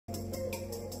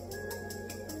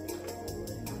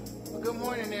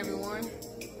morning, everyone.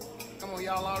 Come on,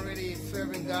 y'all already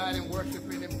serving God and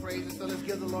worshiping and praising. So let's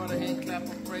give the Lord a hand clap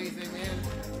of praise. Amen.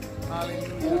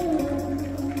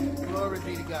 Hallelujah. Glory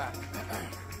be to God.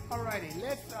 All righty,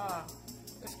 let's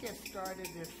get started.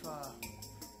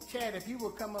 Chad, if you will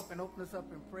come up and open us up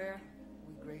in prayer,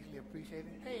 we greatly appreciate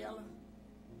it. Hey, Ella,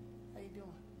 how you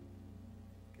doing?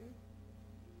 Good.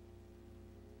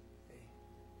 Hey.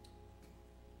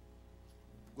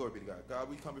 Glory be to God. God,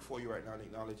 we come before you right now and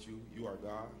acknowledge you. You are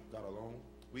God, God alone.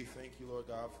 We thank you, Lord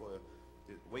God, for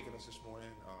waking us this morning,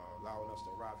 allowing us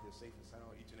to arrive here safe and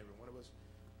sound, each and every one of us.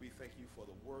 We thank you for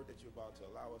the word that you're about to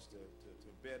allow us to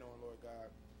bed on, Lord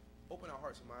God. Open our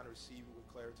hearts and minds to receive it with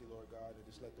clarity, Lord God, and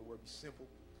just let the word be simple.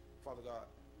 Father God,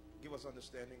 give us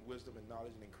understanding, wisdom, and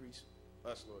knowledge, and increase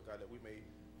us, Lord God, that we may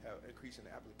have increase in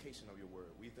the application of your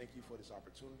word. We thank you for this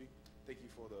opportunity. Thank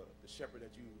you for the shepherd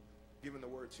that you've given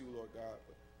the word to, Lord God.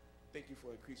 But thank you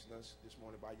for increasing us this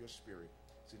morning by your spirit.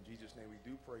 It's in Jesus' name we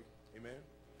do pray. Amen.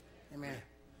 Amen.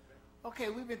 Okay,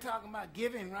 we've been talking about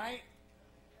giving, right?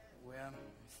 Well,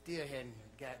 still hadn't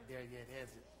got there yet,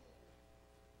 has it?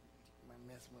 I'm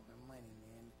messing with my money,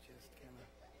 man. It just kind of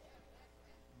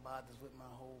bothers with my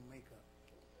whole makeup.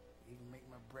 Even make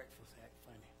my breakfast act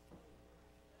funny.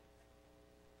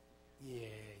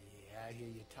 Yeah, I hear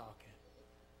you talking.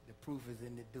 The proof is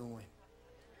in the doing.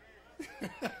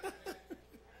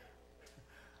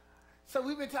 So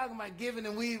we've been talking about giving,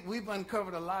 and we've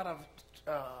uncovered a lot of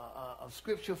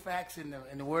scriptural facts in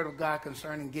the Word of God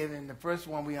concerning giving. The first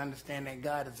one, we understand that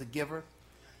God is a giver.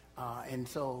 And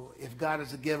so if God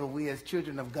is a giver, we as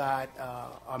children of God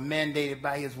are mandated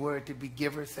by his word to be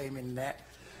givers. Amen to that.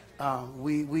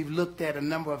 We've looked at a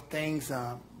number of things,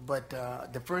 but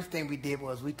the first thing we did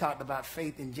was we talked about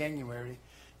faith in January.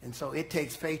 And so it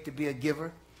takes faith to be a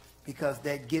giver, because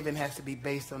that giving has to be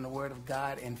based on the word of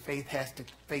God, and faith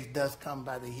does come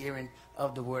by the hearing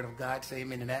of the word of God. Say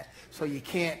amen to that. So you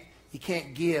can't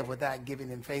give without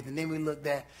giving in faith. And then we looked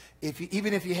at,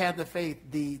 even if you have the faith,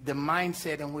 the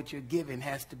mindset in which you're giving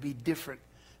has to be different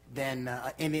than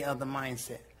any other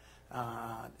mindset.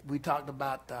 We talked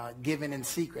about giving in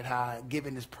secret, how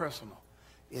giving is personal.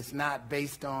 It's not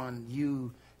based on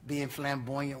you being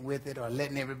flamboyant with it or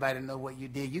letting everybody know what you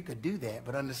did. You could do that,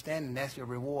 but understanding that's your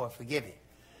reward for giving.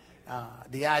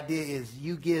 The idea is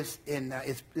you give, and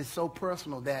it's so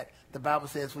personal that the Bible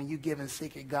says when you give in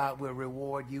secret, God will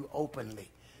reward you openly.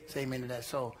 Say amen to that.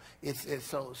 So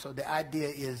so the idea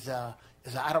is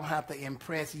I don't have to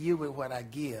impress you with what I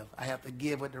give. I have to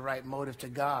give with the right motive to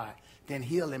God. Then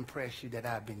he'll impress you that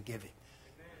I've been giving.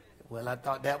 Well, I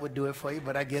thought that would do it for you,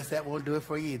 but I guess that won't do it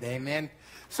for you either. Amen.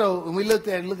 So when we looked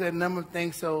at a number of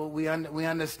things, so we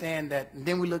understand that. And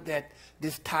then we looked at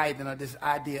this tithing, or this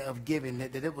idea of giving,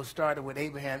 that it was started with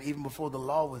Abraham even before the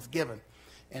law was given,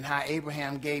 and how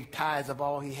Abraham gave tithes of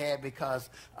all he had, because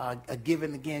a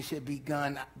giving again should be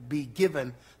done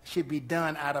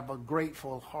out of a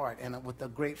grateful heart and with a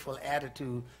grateful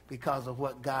attitude because of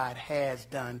what God has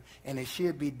done. And it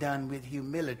should be done with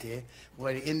humility,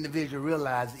 where the individual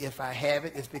realizes, if I have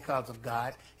it, it's because of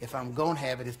God. If I'm going to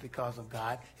have it, it's because of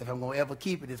God. If I'm going to ever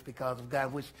keep it, it's because of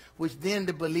God, which then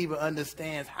the believer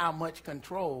understands how much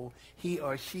control he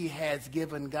or she has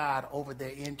given God over their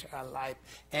entire life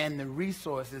and the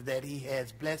resources that he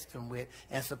has blessed them with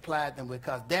and supplied them with.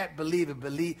 Because that believer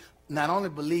not only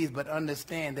believes, but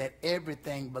understands that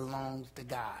everything belongs to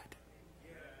God.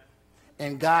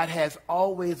 And God has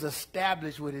always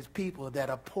established with his people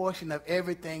that a portion of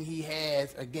everything he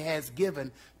has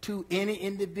given to any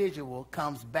individual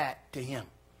comes back to him.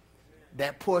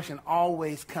 That portion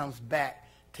always comes back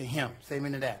to him. Say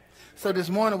amen to that. So this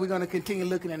morning we're going to continue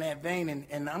looking in that vein,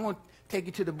 and I'm going to take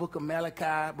you to the book of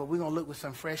Malachi, but we're going to look with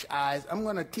some fresh eyes. I'm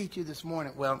going to teach you this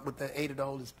morning, well, with the aid of the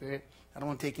Holy Spirit. I don't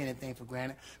want to take anything for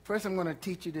granted. First, I'm going to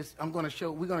teach you this. We're going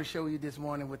to show you this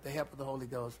morning with the help of the Holy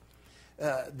Ghost,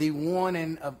 the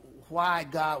warning of why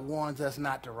God warns us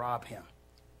not to rob him.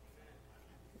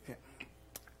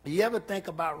 You ever think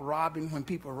about robbing, when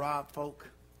people rob folk?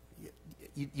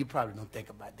 You probably don't think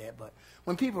about that, but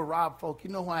when people rob folk, you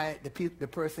know why the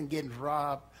person getting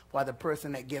robbed, why the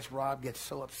person that gets robbed gets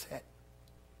so upset?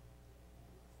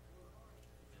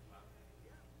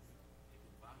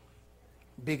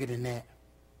 Bigger than that.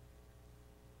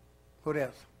 What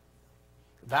else?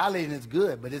 Violating is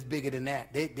good, but it's bigger than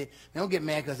that. They don't get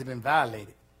mad because they've been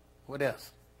violated. What else?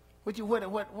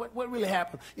 What really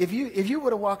happened? If you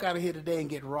were to walk out of here today and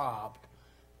get robbed,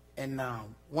 and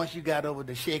once you got over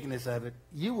the shakiness of it,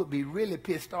 you would be really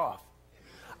pissed off.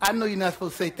 I know you're not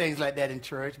supposed to say things like that in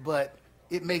church, but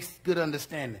it makes good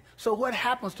understanding. So what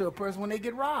happens to a person when they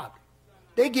get robbed?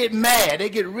 They get mad. They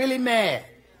get really mad.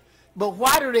 But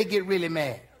why do they get really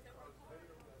mad?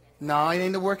 No, it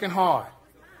ain't the working hard.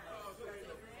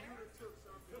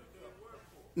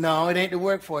 No, it ain't the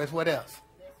work for us. What else?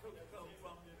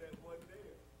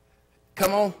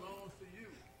 Come on.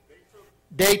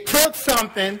 They took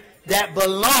something that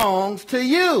belongs to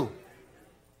you.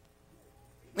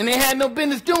 And they had no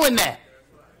business doing that.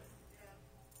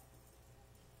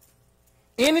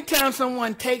 Anytime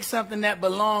someone takes something that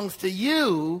belongs to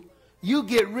you, you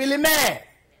get really mad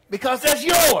because that's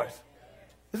yours.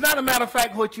 It's not a matter of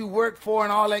fact what you work for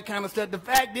and all that kind of stuff. The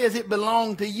fact is it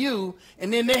belonged to you,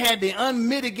 and then they had the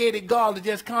unmitigated gall to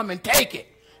just come and take it.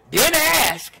 Didn't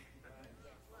ask.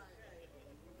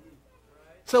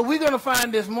 So we're going to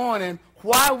find this morning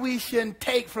why we shouldn't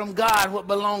take from God what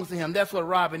belongs to him. That's what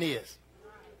robbing is.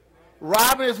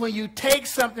 Robbing is when you take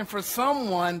something for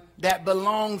someone that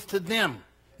belongs to them.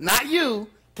 Not you,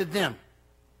 to them.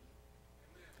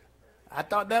 I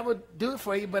thought that would do it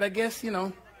for you, but I guess, you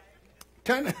know,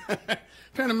 turn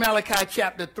to Malachi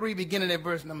chapter 3, beginning at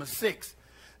verse number 6.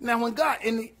 Now, when God,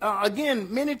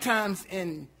 again, many times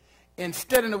in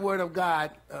studying the Word of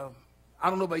God, I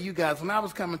don't know about you guys, when I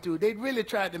was coming through, they really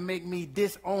tried to make me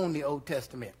disown the Old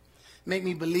Testament. Make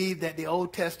me believe that the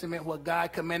Old Testament, what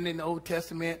God commanded in the Old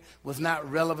Testament, was not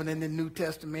relevant in the New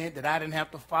Testament, that I didn't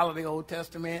have to follow the Old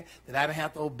Testament, that I didn't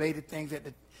have to obey the things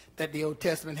that the Old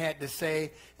Testament had to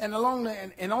say, and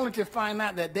only to find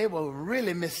out that they were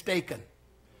really mistaken.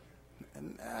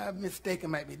 Mistaken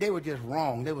might be. They were just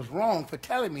wrong. They was wrong for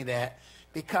telling me that,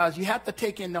 because you have to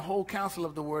take in the whole counsel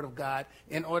of the Word of God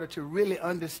in order to really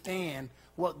understand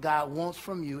what God wants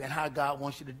from you and how God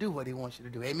wants you to do what he wants you to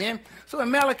do. Amen? So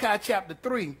in Malachi chapter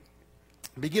 3,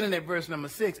 beginning at verse number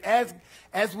 6,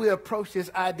 as we approach this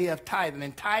idea of tithing,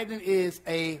 and tithing is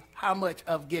a how much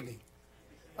of giving?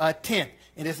 A tenth.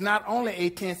 And it's not only a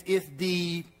tenth, it's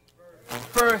the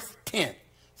first tenth.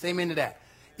 Say amen to that.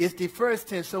 It's the first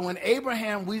tenth. So when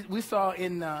Abraham, we saw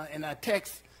in our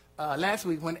text last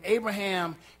week, when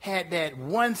Abraham had that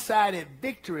one-sided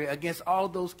victory against all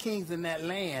those kings in that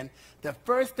land, the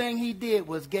first thing he did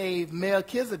was gave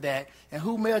Melchizedek, and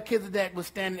who Melchizedek was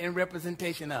standing in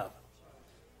representation of?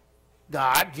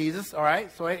 God, Jesus, all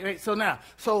right?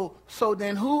 So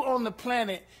then who on the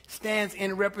planet stands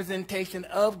in representation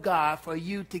of God for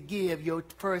you to give your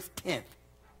first tenth?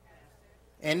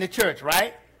 In the church,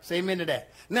 right? Say amen to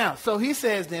that. Now, so he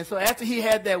says then, so after he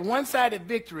had that one-sided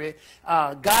victory,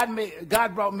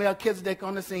 God brought Melchizedek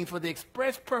on the scene for the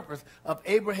express purpose of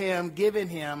Abraham giving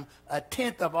him a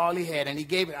tenth of all he had. And he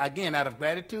gave it, again, out of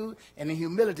gratitude and in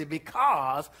humility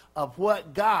because of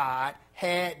what God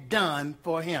had done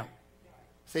for him.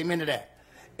 Say amen to that.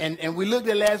 And we looked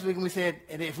at last week and we said,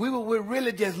 and if we would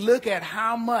really just look at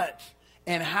how much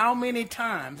and how many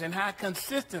times and how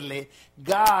consistently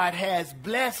God has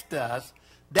blessed us,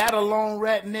 that alone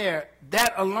right there,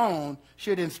 that alone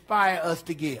should inspire us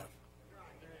to give.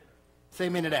 Say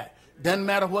amen to that. Doesn't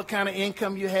matter what kind of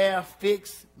income you have,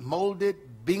 fixed, molded,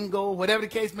 bingo, whatever the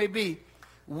case may be,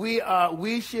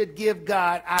 we should give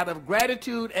God out of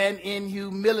gratitude and in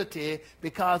humility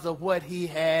because of what he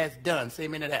has done. Say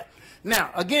amen to that.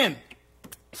 Now, again,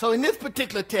 so in this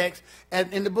particular text,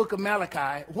 and in the book of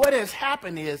Malachi, what has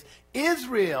happened is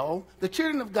Israel, the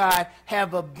children of God,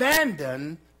 have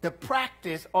abandoned the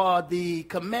practice or the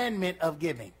commandment of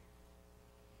giving.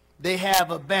 They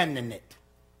have abandoned it.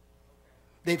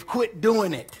 They've quit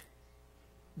doing it.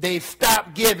 They've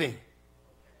stopped giving.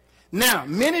 Now,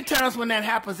 many times when that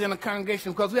happens in a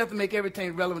congregation, because we have to make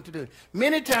everything relevant to do it,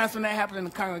 many times when that happens in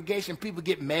a congregation, people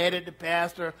get mad at the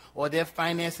pastor, or their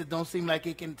finances don't seem like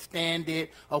it can stand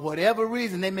it, or whatever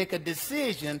reason, they make a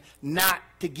decision not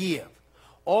to give.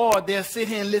 Or they'll sit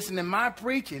here and listen to my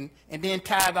preaching and then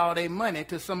tithe all their money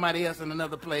to somebody else in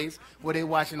another place where they're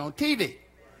watching on TV.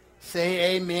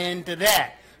 Say amen to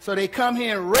that. So they come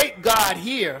here and rape God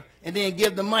here and then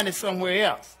give the money somewhere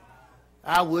else.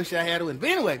 I wish I had a win. But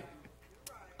anyway,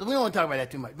 we don't want to talk about that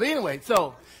too much. But anyway,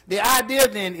 so the idea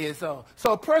then is, so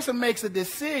a person makes a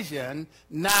decision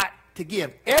not to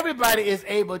give. Everybody is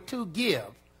able to give.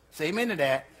 Say amen to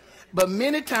that. But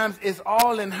many times it's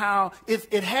all in how,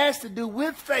 it has to do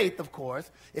with faith, of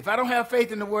course. If I don't have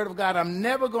faith in the Word of God, I'm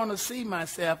never going to see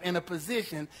myself in a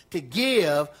position to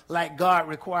give like God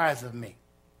requires of me.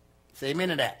 Say amen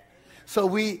to that. So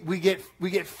we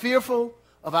get fearful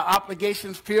of our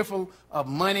obligations, fearful of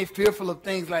money, fearful of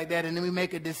things like that, and then we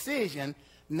make a decision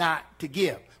not to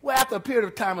give. Well, after a period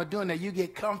of time of doing that, you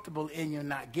get comfortable in your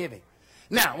not giving.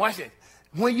 Now, watch this.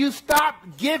 When you stop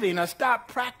giving or stop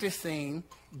practicing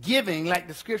giving like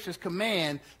the scriptures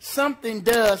command, something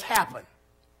does happen.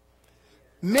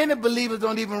 Many believers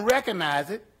don't even recognize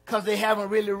it Because they haven't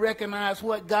really recognized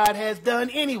what God has done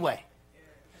anyway.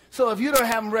 So if you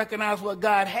haven't recognized what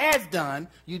God has done,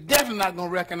 you're definitely not going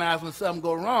to recognize when something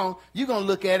goes wrong. You're going to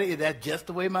look at it, that's just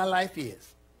the way my life is.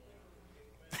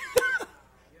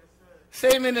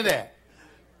 Say amen to that.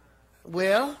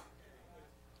 Well,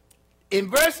 in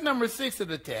verse number 6 of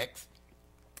the text,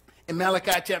 in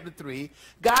Malachi chapter 3,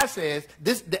 God says,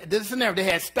 this scenario, they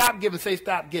had stopped giving, say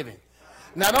stop giving.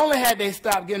 Not only had they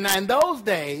stopped giving, now in those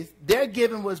days, their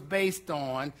giving was based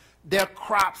on their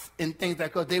crops and things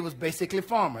like that. They was basically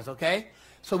farmers, okay?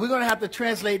 So we're going to have to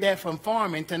translate that from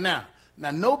farming to now.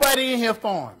 Now, nobody in here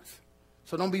farms,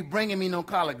 so don't be bringing me no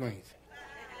collard greens.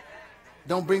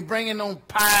 Don't be bringing no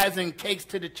pies and cakes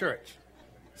to the church.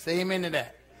 Say amen to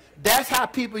that. That's how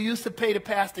people used to pay the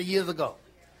pastor years ago.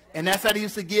 And that's how they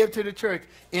used to give to the church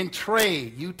in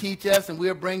trade. You teach us and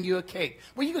we'll bring you a cake.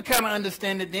 Well, you could kind of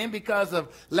understand it then because of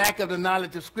lack of the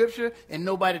knowledge of Scripture and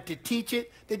nobody to teach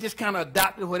it. They just kind of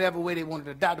adopted whatever way they wanted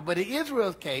to adopt it. But in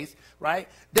Israel's case, right,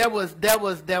 first there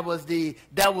was the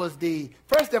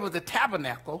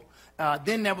tabernacle,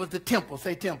 then there was the temple.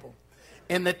 Say temple.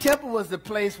 And the temple was the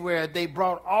place where they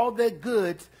brought all their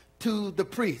goods to the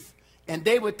priest. And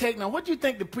they would take, now what do you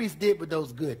think the priest did with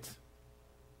those goods?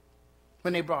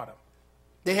 When they brought them,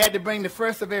 they had to bring the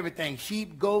first of everything: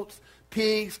 sheep, goats,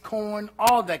 pigs, corn,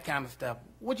 all that kind of stuff.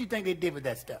 What do you think they did with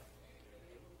that stuff?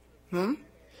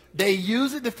 They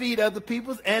used it to feed other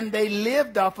peoples, and they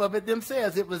lived off of it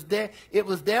themselves. It was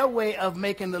their way of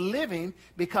making a living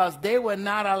because they were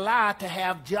not allowed to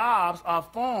have jobs or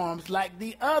farms like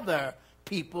the other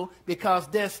people, because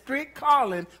their strict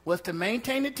calling was to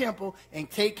maintain the temple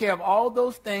and take care of all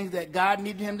those things that God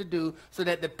needed him to do so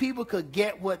that the people could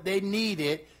get what they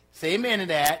needed, say amen to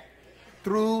that,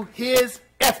 through his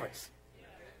efforts.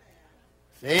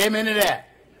 Say amen to that.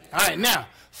 All right, now,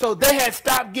 so they had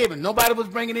stopped giving. Nobody was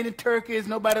bringing any turkeys.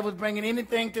 Nobody was bringing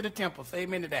anything to the temple. Say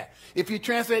amen to that. If you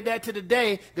translate that to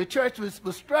today, the church was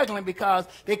struggling because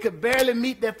they could barely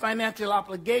meet their financial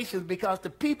obligations because the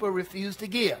people refused to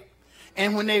give.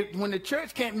 And when the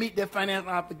church can't meet their financial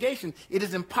obligation, it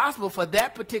is impossible for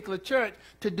that particular church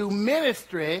to do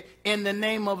ministry in the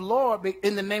name of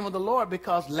the Lord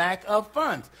because lack of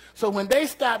funds. So when they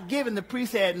stopped giving, the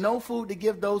priest had no food to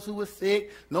give those who were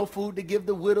sick, no food to give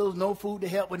the widows, no food to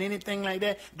help with anything like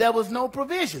that. There was no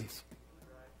provisions.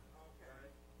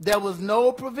 There was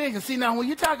no provision. See, now when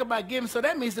you talk about giving, so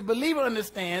that means the believer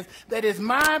understands that it's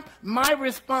my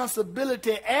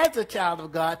responsibility as a child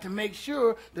of God to make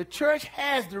sure the church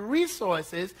has the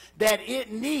resources that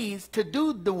it needs to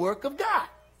do the work of God.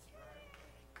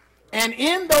 And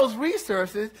in those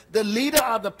resources, the leader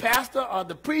or the pastor or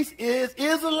the priest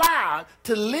is allowed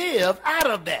to live out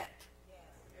of that.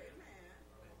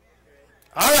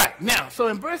 All right, now, so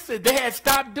in verse 6, they had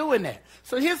stopped doing that.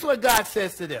 So here's what God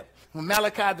says to them. When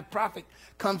Malachi the prophet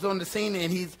comes on the scene,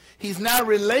 and he's now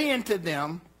relaying to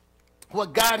them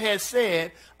what God has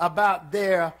said about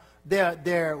their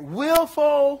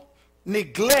willful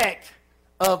neglect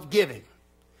of giving.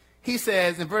 He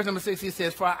says in verse number 6, he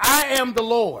says, "For I am the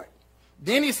Lord."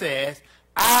 Then he says,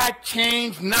 "I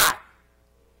change not.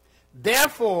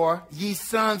 Therefore, ye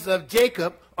sons of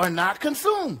Jacob are not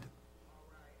consumed."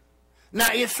 Now,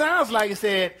 it sounds like it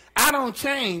said, "I don't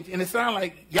change," and it sounds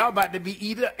like y'all about to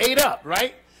be ate up,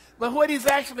 right? But what he's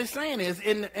actually saying is,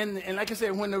 and like I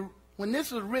said, when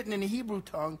this was written in the Hebrew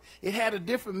tongue, it had a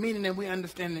different meaning than we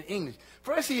understand in English.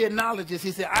 First, he acknowledges,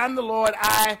 he said, "I'm the Lord,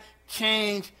 I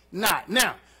change not."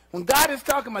 Now, when God is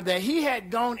talking about that, he had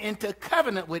gone into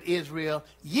covenant with Israel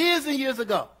years and years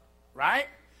ago, right?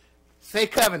 Say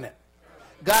covenant.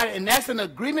 God, and that's an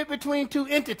agreement between two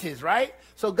entities, right?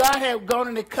 So God had gone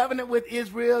into covenant with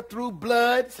Israel through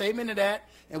blood. Say amen to that.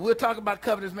 And we'll talk about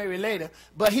covenants maybe later.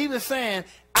 But he was saying,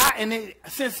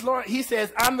 since Lord, he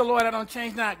says, "I'm the Lord, I don't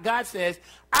change not." God says,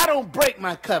 "I don't break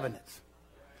my covenants.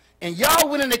 And y'all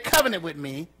went into covenant with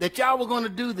me that y'all were going to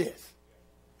do this.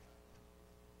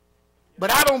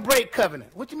 But I don't break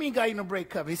covenant." What do you mean, God, you don't break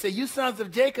covenant? He said, "You sons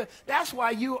of Jacob, that's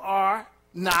why you are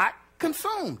not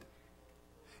consumed."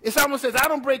 It almost says, "I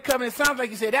don't break covenant." It sounds like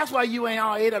he said, "That's why you ain't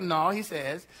all ate up." No, he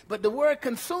says. But the word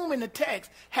 "consume" in the text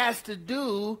has to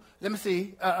do,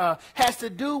 has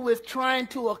to do with trying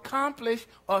to accomplish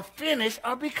or finish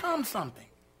or become something.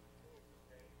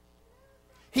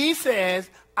 He says,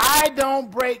 "I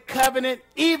don't break covenant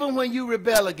even when you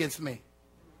rebel against me."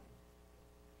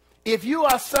 If you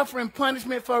are suffering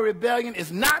punishment for rebellion, it's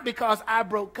not because I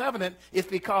broke covenant, it's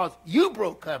because you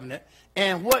broke covenant.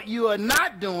 And what you are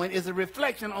not doing is a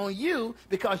reflection on you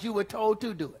because you were told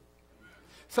to do it.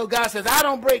 So God says, "I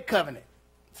don't break covenant."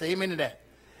 Say amen to that.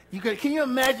 Can you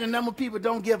imagine the number of people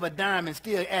don't give a dime and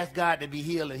still ask God to be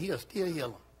healed, and he'll still heal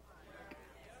them?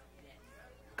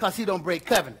 Because he don't break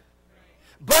covenant.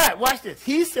 But watch this.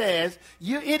 He says,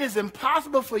 it is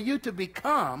impossible for you to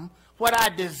become what I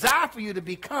desire for you to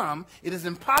become. It is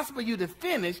impossible for you to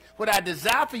finish what I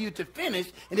desire for you to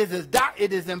finish. And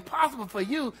it is impossible for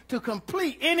you to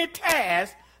complete any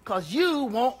task because you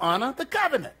won't honor the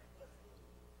covenant.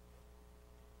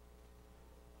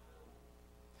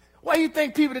 Why do you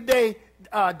think people today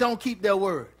don't keep their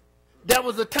word? There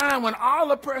was a time when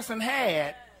all a person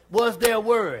had was their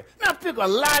word. Now, pick a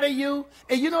lot of you,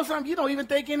 and you know something, you don't even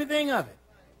think anything of it.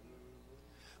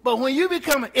 But when you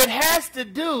become, it has to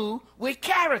do with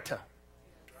character.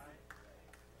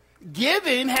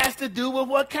 Giving has to do with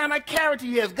what kind of character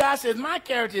you have. God says, my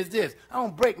character is this. I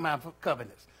don't break my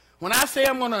covenants. When I say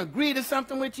I'm going to agree to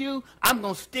something with you, I'm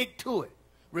going to stick to it.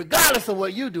 Regardless of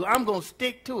what you do, I'm going to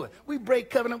stick to it. We break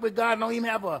covenant with God, don't even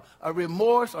have a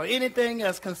remorse or anything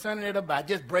else concerning it about.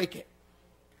 Just break it.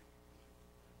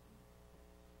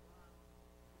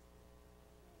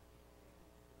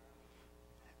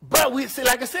 But we see,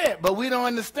 like I said, but we don't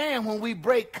understand when we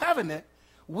break covenant,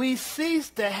 we cease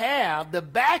to have the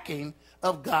backing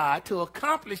of God to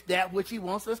accomplish that which he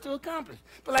wants us to accomplish.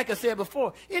 But like I said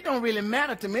before, it don't really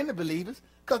matter to many believers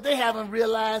because they haven't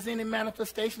realized any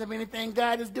manifestation of anything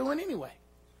God is doing anyway.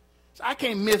 So I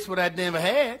can't miss what I never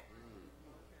had.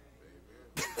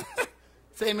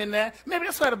 Say amen there. Maybe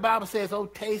that's why the Bible says, oh,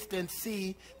 taste and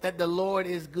see that the Lord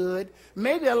is good.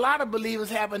 Maybe a lot of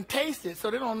believers haven't tasted, so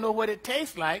they don't know what it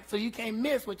tastes like, so you can't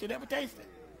miss what you never tasted.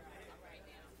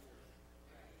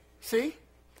 See?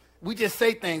 We just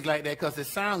say things like that because it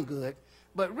sounds good.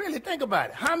 But really, think about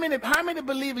it. How many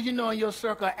believers you know in your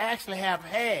circle actually have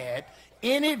had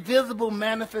any visible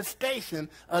manifestation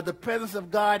of the presence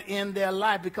of God in their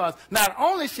life? Because not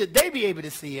only should they be able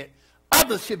to see it,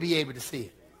 others should be able to see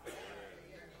it.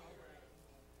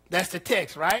 That's the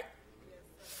text, right?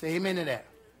 Say amen to that.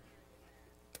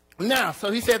 Now, so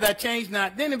he says, I changed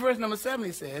not. Then in verse number 7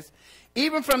 he says,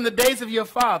 even from the days of your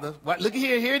fathers, look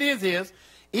here it is,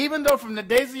 even though from the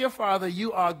days of your father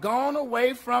you are gone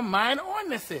away from mine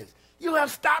ordinances. You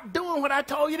have stopped doing what I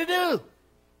told you to do.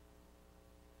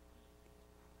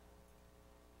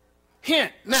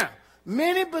 Hint. Now,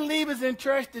 many believers in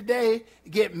church today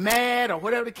get mad or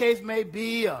whatever the case may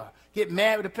be, or get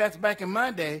mad with the pastor. Back in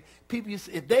my day, people used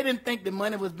to, if they didn't think the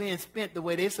money was being spent the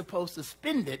way they're supposed to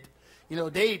spend it, you know,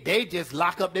 they just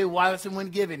lock up their wallets and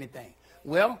wouldn't give anything.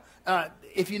 Well,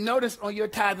 if you notice on your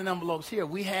tithing envelopes here,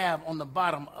 we have on the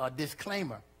bottom a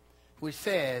disclaimer which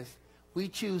says we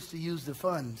choose to use the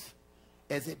funds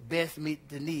as it best meet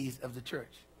the needs of the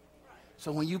church.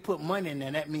 So when you put money in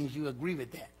there, that means you agree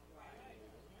with that.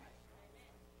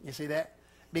 You see that?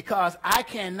 Because I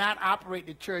cannot operate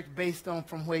the church based on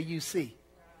from where you see.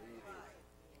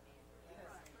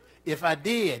 If I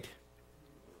did,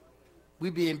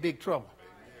 we'd be in big trouble.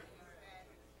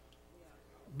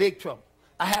 Big trouble.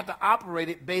 I have to operate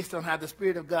it based on how the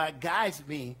Spirit of God guides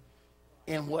me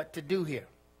in what to do here.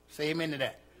 Say amen to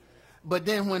that. But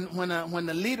then when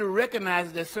the leader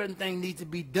recognizes that certain things need to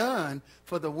be done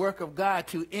for the work of God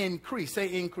to increase. Say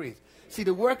increase. See,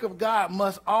 the work of God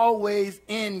must always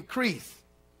increase.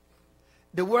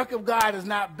 The work of God is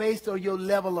not based on your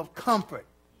level of comfort.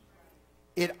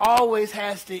 It always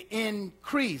has to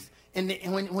increase. And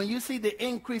when you see the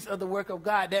increase of the work of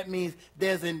God, that means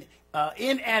there's an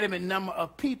inanimate number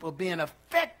of people being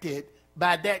affected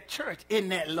by that church in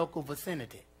that local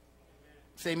vicinity.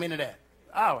 Say amen to that.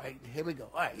 All right, here we go.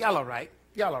 All right, y'all all right.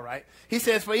 Y'all all right. He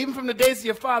says, for even from the days of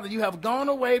your father, you have gone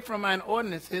away from mine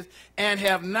ordinances and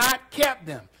have not kept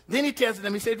them. Then he tells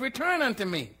them, he said, return unto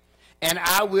me, and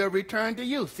I will return to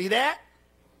you. See that?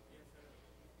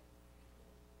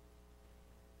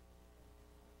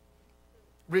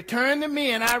 Return to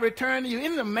me, and I return to you.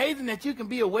 Isn't it amazing that you can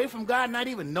be away from God, not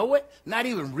even know it, not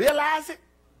even realize it?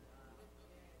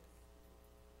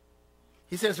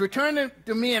 He says, return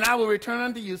to me, and I will return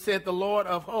unto you, said the Lord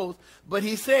of hosts. But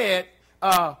he said,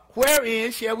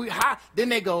 wherein shall we, then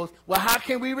they goes, well, how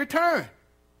can we return?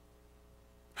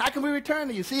 How can we return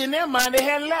to you? See, in their mind, they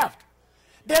had left.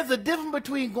 There's a difference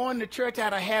between going to church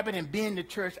out of habit and being to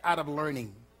church out of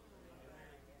learning.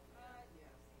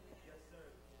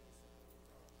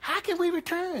 How can we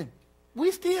return?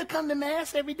 We still come to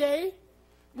Mass every day.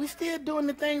 We still doing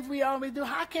the things we always do.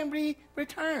 How can we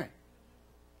return?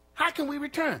 How can we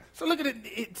return? So look at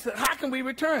it. How can we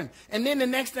return? And then the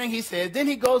next thing he says, then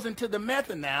he goes into the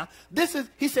method now.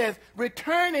 He says,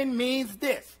 returning means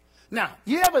this. Now,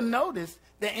 you ever notice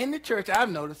that in the church,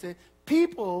 I've noticed it,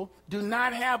 people do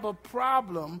not have a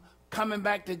problem coming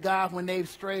back to God when they've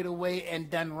strayed away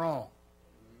and done wrong.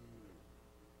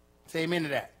 Say amen to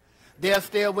that. They'll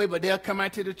stay away, but they'll come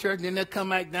out to the church, and then they'll come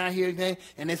back down here again,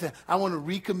 and they say, I want to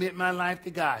recommit my life to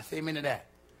God. Say amen to that.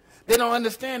 They don't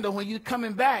understand, though, when you're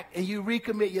coming back and you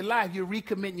recommit your life, you're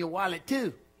recommitting your wallet,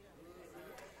 too.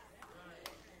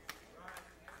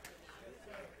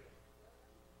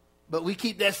 But we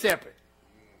keep that separate.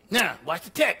 Now, watch the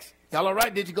text. Y'all all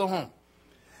right? Did you go home?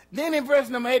 Then in verse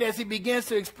number 8, as he begins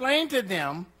to explain to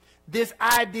them this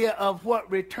idea of what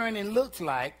returning looks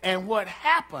like and what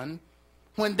happened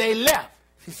when they left.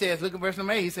 He says, look at verse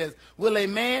number 8. He says, will a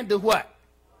man do what?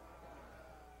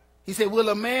 He said, will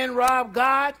a man rob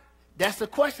God? That's the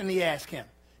question he asked him.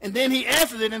 And then he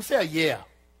answered it himself. Yeah.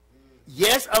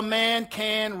 Yes, a man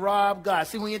can rob God.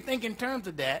 See, when you think in terms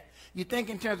of that, you think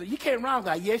in terms of, you can't rob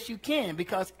God. Yes, you can,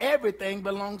 because everything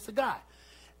belongs to God.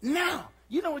 Now,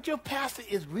 you know what your pastor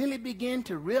is really beginning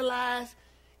to realize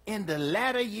in the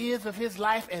latter years of his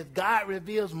life as God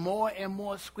reveals more and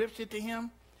more scripture to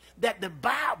him? That the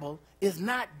Bible is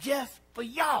not just for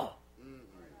y'all.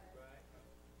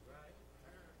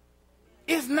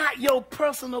 It's not your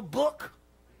personal book.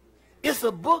 It's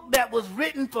a book that was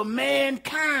written for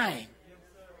mankind.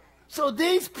 So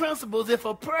these principles, if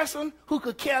a person who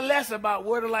could care less about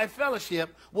Word of Life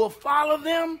Fellowship will follow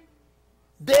them,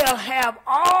 they'll have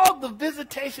all the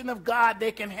visitation of God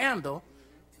they can handle.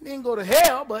 They can go to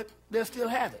hell, but they'll still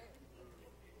have it.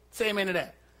 Say amen to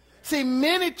that. See,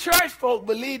 many church folk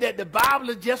believe that the Bible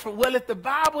is just for, well, if the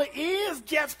Bible is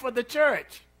just for the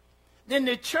church, then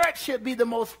the church should be the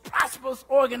most prosperous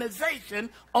organization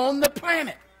on the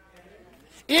planet.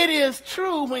 It is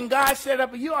true when God set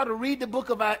up, you ought to read the book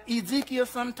of Ezekiel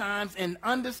sometimes and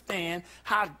understand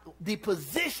how the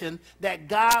position that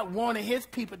God wanted his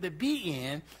people to be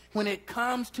in when it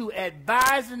comes to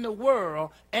advising the world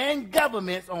and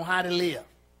governments on how to live.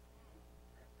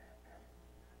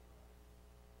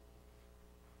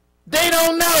 They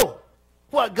don't know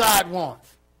what God wants.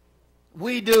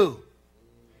 We do.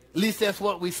 At least that's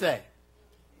what we say.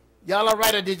 Y'all all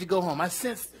right, or did you go home? I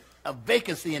sense a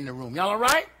vacancy in the room. Y'all all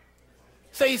right?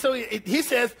 So he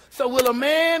says, so will a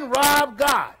man rob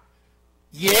God?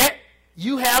 Yet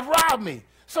you have robbed me.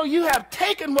 So you have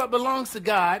taken what belongs to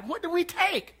God. What do we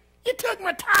take? You took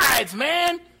my tithes,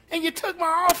 man, and you took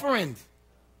my offerings.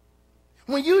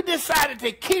 When you decided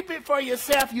to keep it for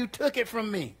yourself, you took it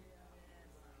from me.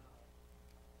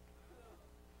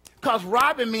 Because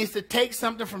robbing means to take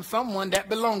something from someone that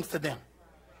belongs to them.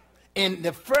 And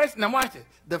the first, now watch it.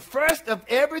 The first of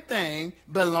everything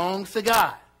belongs to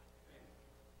God.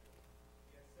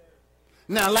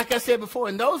 Now, like I said before,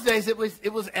 in those days it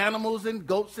was animals and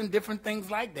goats and different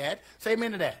things like that. Say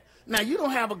amen to that. Now, you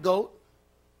don't have a goat.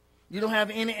 You don't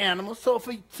have any animals. So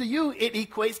to you, it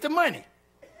equates to money.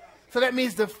 So that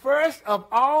means the first of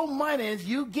all monies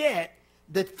you get,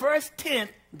 the first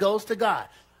tenth goes to God.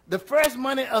 The first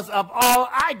money of all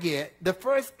I get, the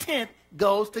first tenth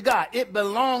goes to God. It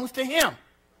belongs to him.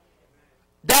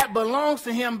 That belongs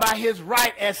to him by his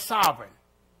right as sovereign.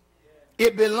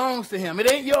 It belongs to him.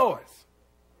 It ain't yours.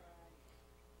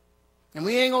 And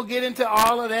we ain't going to get into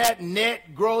all of that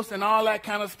net, gross, and all that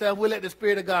kind of stuff. We'll let the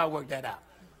Spirit of God work that out.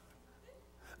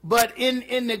 But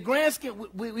in the grand scheme,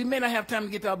 we may not have time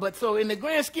to get to all, but so in the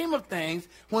grand scheme of things,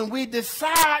 when we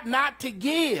decide not to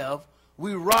give,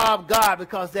 we rob God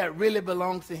because that really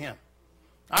belongs to him.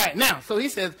 All right, now, so he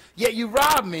says, yet you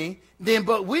robbed me, then,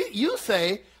 but you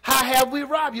say, how have we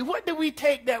robbed you? What did we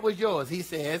take that was yours? He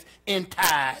says, in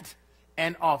tithes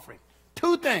and offering.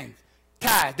 Two things.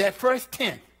 Tithe, that first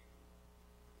tenth,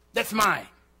 that's mine.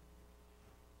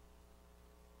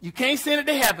 You can't send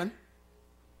it to heaven.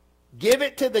 Give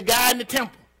it to the guy in the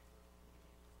temple.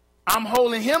 I'm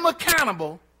holding him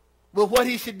accountable with what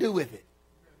he should do with it.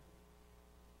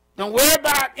 Don't worry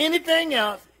about anything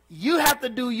else. You have to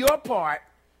do your part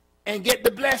and get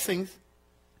the blessings.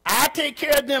 I take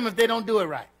care of them if they don't do it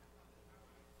right.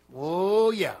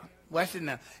 Oh, yeah. Watch it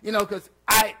now. You know, because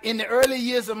in the early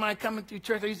years of my coming through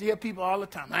church, I used to hear people all the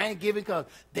time, I ain't giving because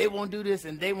they won't do this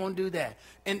and they won't do that.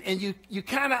 And you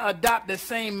kind of adopt the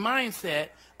same mindset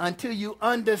until you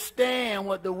understand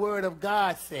what the Word of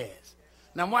God says.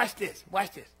 Now, watch this.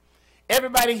 Watch this.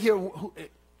 Everybody here who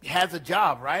has a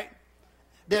job, right?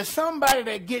 There's somebody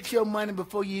that gets your money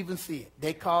before you even see it.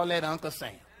 They call that Uncle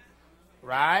Sam.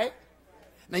 Right?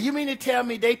 Now, you mean to tell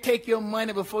me they take your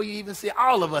money before you even see it?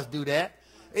 All of us do that.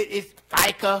 It's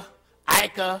FICA,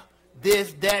 ICA,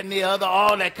 this, that, and the other,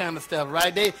 all that kind of stuff,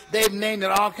 right? They've named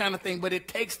it all kind of things, but it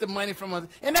takes the money from us.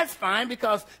 And that's fine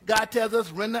because God tells us,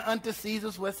 render unto Caesar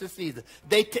what's to Caesar.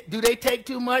 Do they take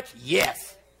too much?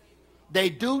 Yes. They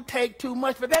do take too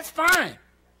much, but that's fine.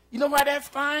 You know why that's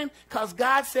fine? Because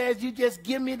God says you just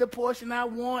give me the portion I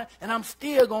want, and I'm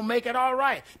still going to make it all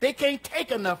right. They can't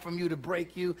take enough from you to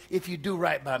break you if you do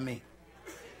right by me.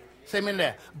 Say amen to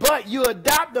that. But you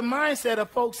adopt the mindset of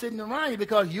folks sitting around you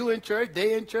because you in church,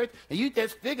 they in church, and you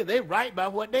just figure they right by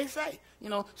what they say. You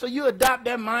know, so you adopt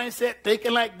that mindset,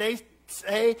 thinking like they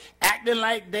say, acting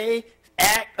like they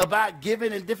act about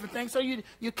giving and different things. So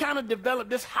you kind of develop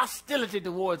this hostility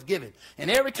towards giving.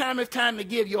 And every time it's time to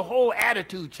give, your whole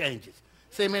attitude changes.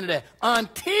 Say amen to that.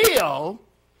 Until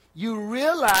you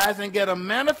realize and get a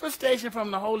manifestation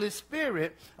from the Holy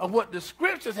Spirit of what the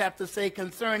scriptures have to say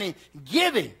concerning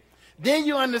giving. Then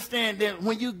you understand that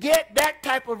when you get that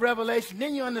type of revelation,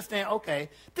 then you understand, okay,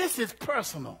 this is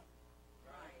personal.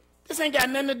 This ain't got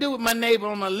nothing to do with my neighbor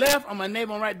on my left or my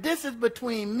neighbor on the right. This is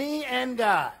between me and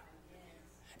God.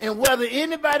 And whether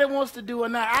anybody wants to do or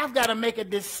not, I've got to make a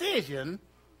decision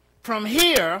from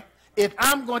here if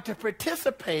I'm going to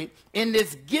participate in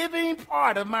this giving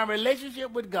part of my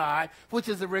relationship with God, which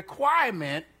is a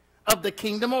requirement of the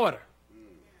kingdom order.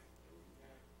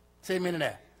 Say amen to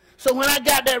that. So when I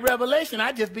got that revelation,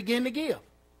 I just began to give.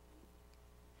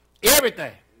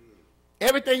 Everything.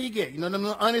 Everything you get. You know,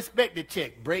 the unexpected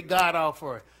check, break God off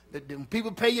for it. When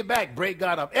people pay you back, break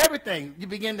God off. Everything you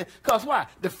begin to, because why?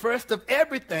 The first of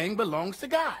everything belongs to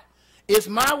God. It's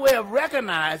my way of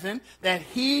recognizing that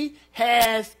he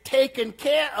has taken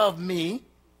care of me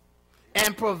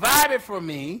and provided for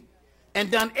me and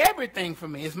done everything for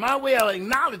me. It's my way of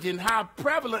acknowledging how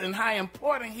prevalent and how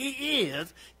important he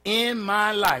is in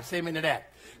my life. Say amen to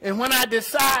that. And when I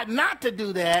decide not to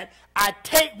do that, I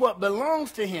take what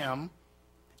belongs to him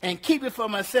and keep it for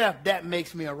myself. That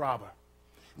makes me a robber.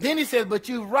 Then he says, but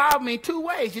you robbed me two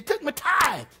ways. You took my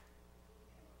tithe.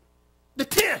 The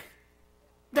 10th.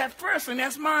 That first one,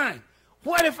 that's mine.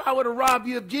 What if I were to rob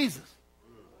you of Jesus?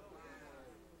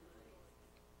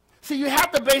 See, you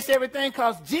have to base everything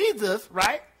because Jesus,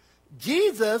 right?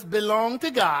 Jesus belonged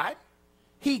to God.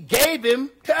 He gave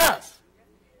him to us,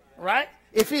 right?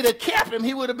 If he'd have kept him,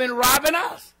 he would have been robbing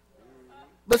us.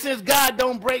 But since God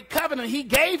don't break covenant, he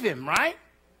gave him, right?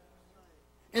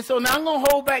 And so now I'm going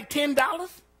to hold back $10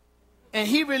 and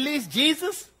he released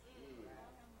Jesus?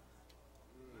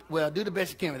 Well, do the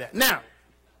best you can with that. Now,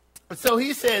 so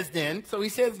he says then, so he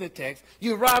says in the text,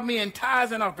 you robbed me in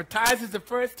tithes and offering. Tithes is the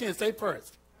first 10. Say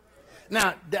first.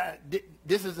 Now,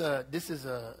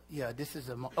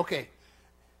 okay.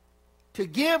 To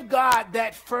give God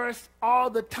that first all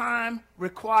the time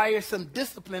requires some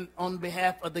discipline on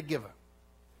behalf of the giver.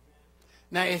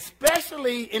 Now,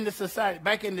 especially in the society,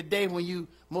 back in the day when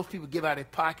most people give out of their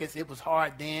pockets, it was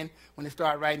hard then. When they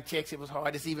started writing checks, it was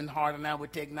hard. It's even harder now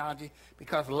with technology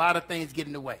because a lot of things get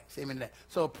in the way. Say amen to that.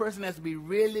 So a person has to be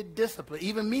really disciplined.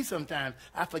 Even me sometimes,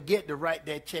 I forget to write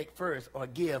that check first or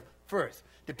give first,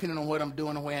 depending on what I'm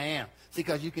doing and where I am. See,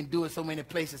 because you can do it so many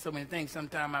places, so many things,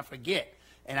 sometimes I forget.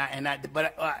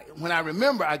 But when I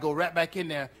remember, I go right back in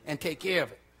there and take care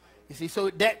of it. You see, so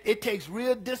that it takes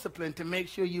real discipline to make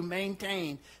sure you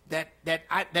maintain that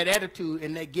attitude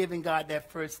and that giving God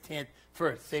that first 10th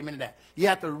first. Say amen to that. You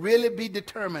have to really be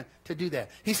determined to do that.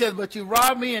 He says, but you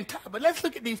robbed me in tithe. But let's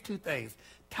look at these two things,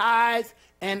 tithes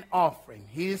and offering.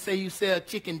 He didn't say you sell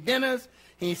chicken dinners.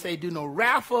 He didn't say do no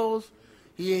raffles.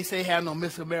 He didn't say have no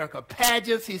Miss America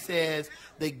pageants. He says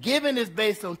the giving is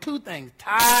based on two things,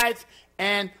 tithes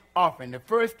and offering. The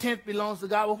first 10th belongs to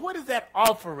God. Well, what is that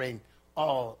offering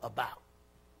all about?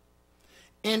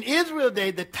 In Israel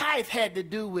day, the tithe had to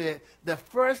do with the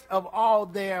first of all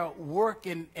their work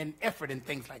and effort and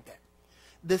things like that.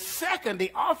 The second,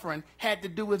 the offering, had to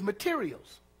do with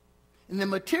materials. And the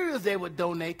materials they would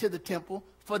donate to the temple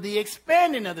for the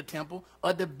expanding of the temple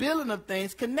or the building of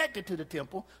things connected to the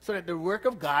temple so that the work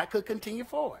of God could continue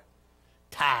forward.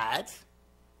 Tithes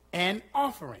and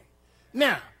offering.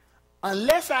 Now,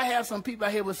 unless I have some people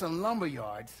out here with some lumber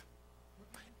yards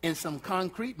and some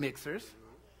concrete mixers,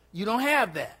 you don't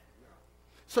have that.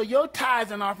 So your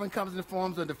tithes and offering comes in the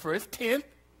forms of the first 10th,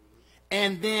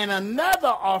 and then another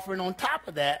offering on top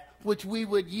of that, which we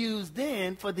would use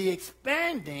then for the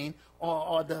expanding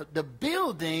or the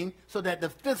building so that the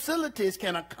facilities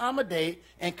can accommodate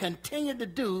and continue to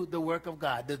do the work of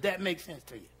God. Does that make sense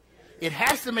to you? It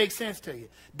has to make sense to you.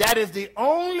 That is the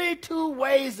only two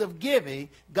ways of giving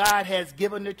God has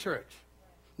given the church.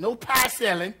 No pie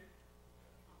selling.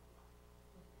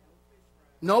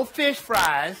 No fish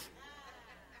fries.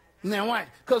 Now why?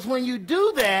 Because when you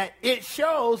do that, it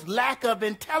shows lack of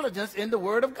intelligence in the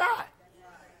Word of God.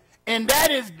 And that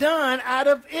is done out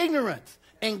of ignorance.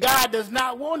 And God does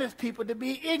not want his people to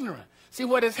be ignorant. See,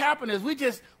 what has happened is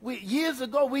years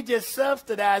ago, we just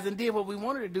subsidized and did what we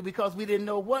wanted to do because we didn't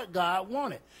know what God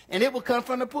wanted. And it would come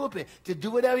from the pulpit to do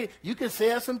whatever. You can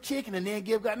sell some chicken and then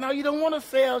give God. No, you don't want to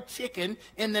sell chicken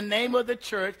in the name of the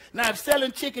church. Now, if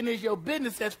selling chicken is your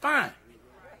business, that's fine.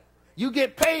 You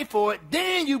get paid for it,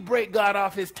 then you break God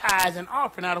off his tithes and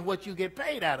offering out of what you get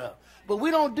paid out of. But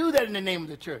we don't do that in the name of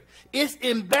the church. It's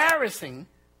embarrassing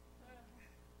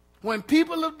when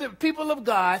people of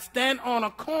God stand on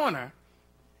a corner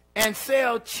and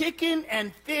sell chicken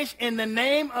and fish in the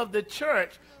name of the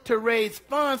church to raise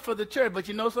funds for the church. But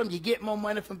you know something? You get more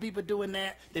money from people doing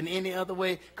that than any other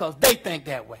way because they think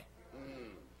that way.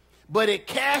 But it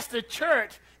casts the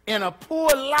church in a poor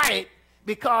light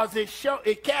because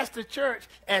it casts the church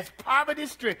as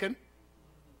poverty-stricken,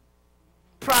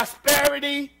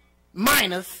 prosperity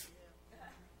minus,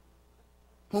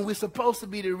 when we're supposed to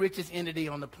be the richest entity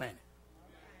on the planet.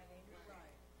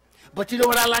 But you know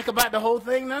what I like about the whole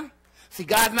thing now? See,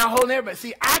 God's not holding everybody.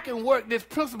 See, I can work this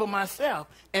principle myself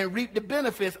and reap the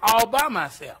benefits all by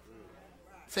myself.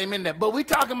 Say amen to that. But we're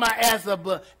talking about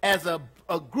as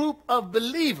a group of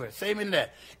believers. Say amen to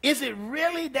that. Is it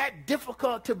really that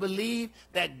difficult to believe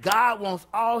that God wants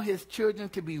all his children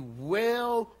to be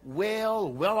well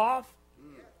off?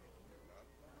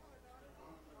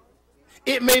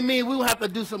 It may mean we will have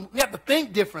to we have to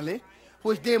think differently,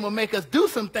 which then will make us do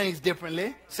some things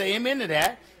differently. Say amen to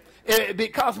that.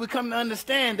 Because we come to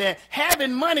understand that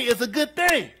having money is a good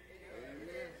thing.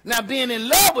 Now, being in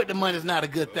love with the money is not a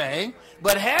good thing,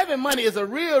 but having money is a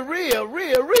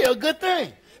real good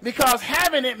thing. Because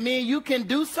having it means you can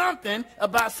do something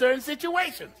about certain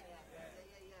situations.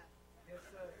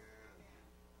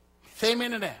 Say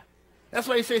amen to that. That's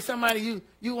why you say somebody,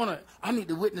 I need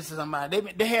to witness to somebody.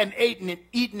 They hadn't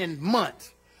eaten in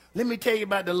months. Let me tell you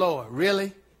about the Lord.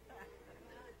 Really?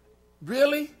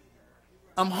 Really?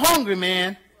 I'm hungry,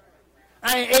 man.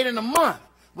 I ain't ate in a month.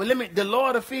 Well, the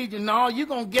Lord will feed you. No, you're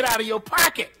going to get out of your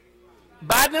pocket.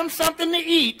 Buy them something to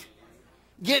eat.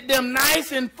 Get them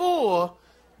nice and full.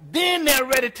 Then they're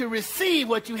ready to receive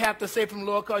what you have to say from the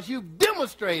Lord because you've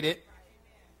demonstrated.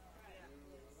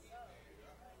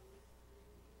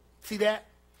 See that?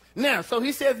 Now, so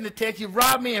he says in the text, you've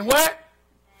robbed me in what?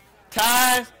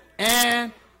 Tithes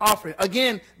and offering.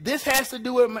 Again, this has to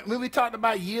do with, when we talked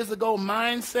about years ago,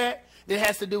 mindset. It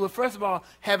has to do with, first of all,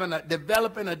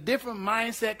 developing a different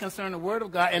mindset concerning the Word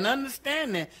of God and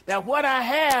understanding that what I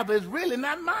have is really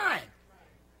not mine.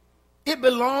 It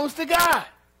belongs to God.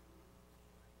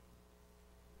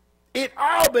 It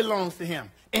all belongs to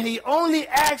him. And he only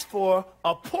asks for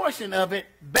a portion of it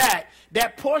back.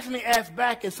 That portion he asks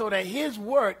back is so that his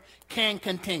work can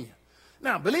continue.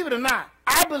 Now, believe it or not,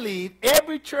 I believe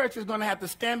every church is going to have to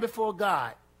stand before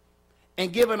God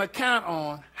and give an account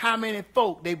on how many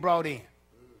folk they brought in.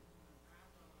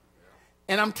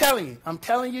 And I'm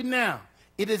telling you now,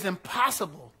 it is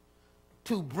impossible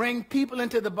to bring people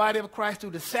into the body of Christ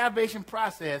through the salvation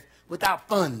process without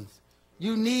funds.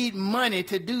 You need money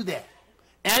to do that.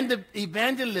 And the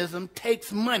evangelism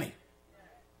takes money.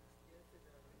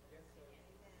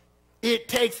 It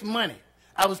takes money.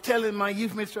 I was telling my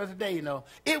youth minister today,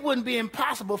 it wouldn't be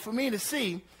impossible for me to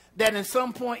see that in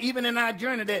some point, even in our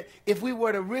journey, that if we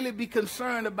were to really be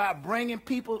concerned about bringing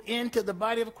people into the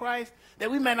body of Christ, that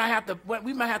we might have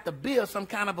to build some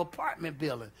kind of apartment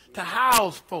building to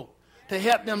house folk, to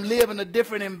help them live in a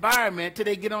different environment till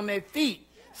they get on their feet.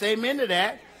 Say amen to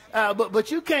that. But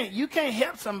you can't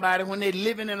help somebody when they're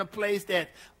living in a place that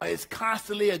is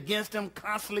constantly against them,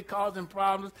 constantly causing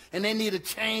problems, and they need a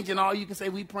change, and all you can say,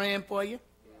 we praying for you.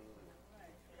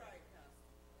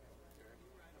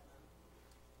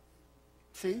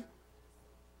 See?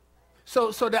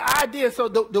 So the idea,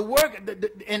 the work,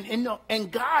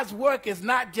 and God's work is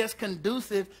not just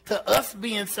conducive to us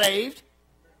being saved,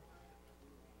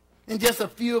 and just a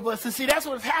few of us. And see, that's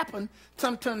what's happened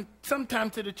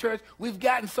sometimes to the church. We've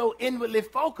gotten so inwardly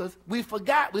focused, we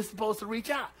forgot we're supposed to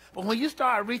reach out. But when you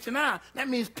start reaching out, that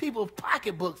means people's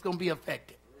pocketbooks going to be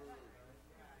affected.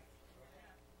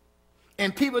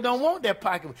 And people don't want their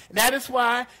pocketbook. That is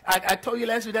why, I told you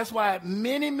last week, that's why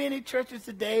many churches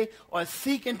today are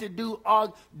seeking to do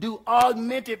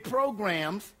augmented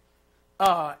programs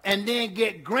and then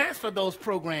get grants for those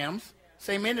programs.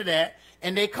 Say amen to that.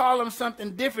 And they call them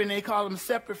something different. They call them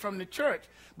separate from the church.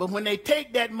 But when they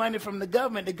take that money from the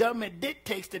government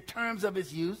dictates the terms of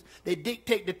its use. They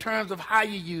dictate the terms of how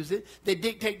you use it. They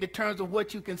dictate the terms of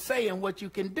what you can say and what you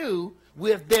can do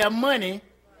with their money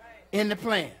in the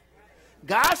plan.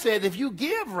 God says if you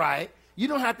give right, you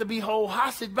don't have to be held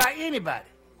hostage by anybody.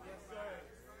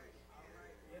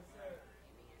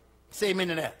 Say amen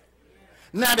to that.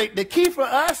 Now, the key for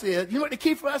us is, you know what the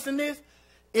key for us in this?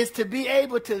 Is to be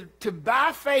able to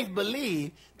by faith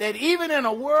believe that even in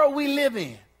a world we live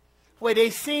in, where they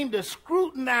seem to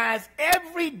scrutinize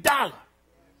every dollar,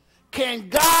 can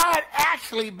God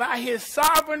actually, by his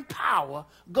sovereign power,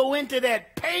 go into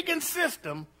that pagan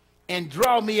system and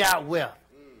draw me out wealth?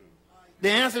 The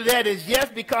answer to that is yes,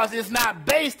 because it's not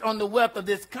based on the wealth of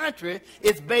this country.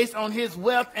 It's based on his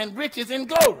wealth and riches and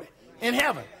glory in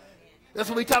heaven. That's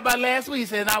what we talked about last week. He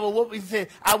said, I will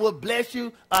bless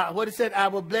you. What he said, I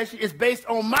will bless you. It's based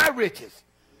on my riches.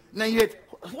 Now,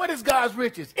 what is God's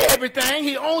riches? Everything.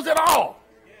 He owns it all.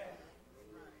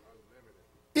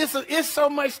 It's so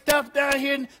much stuff down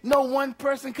here, no one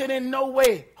person could in no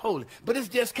way hold it. But it's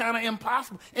just kind of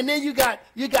impossible. And then you got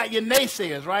your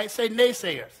naysayers, right? Say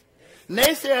naysayers.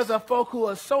 Naysayers are folk who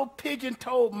are so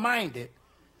pigeon-toed minded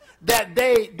that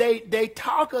they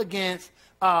talk against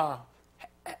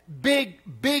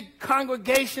big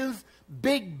congregations,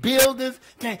 big buildings,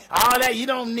 all that. You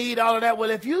don't need all of that. Well,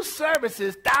 if you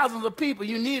services thousands of people,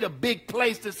 you need a big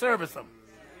place to service them.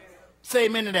 Say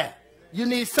amen to that. You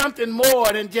need something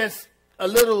more than just a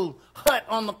little hut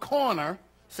on the corner.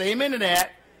 Say amen to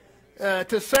that.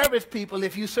 To service people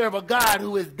if you serve a God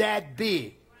who is that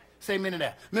big. Say amen to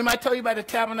that. Remember I told you about the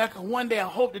tabernacle? One day I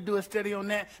hope to do a study on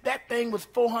that. That thing was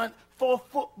 4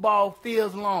 football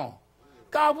fields long.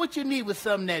 God, what you need was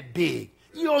something that big.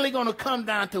 You're only going to come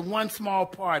down to one small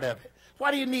part of it.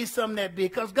 Why do you need something that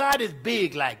big? Because God is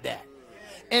big like that.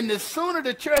 And the sooner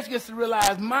the church gets to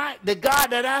realize the God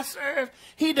that I serve,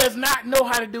 he does not know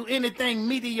how to do anything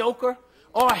mediocre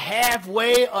or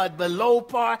halfway or below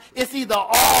par. It's either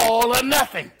all or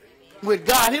nothing with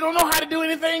God. He don't know how to do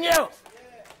anything else.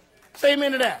 Say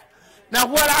amen to that. Now,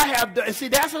 what I have done, see,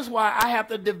 that's just why I have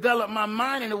to develop my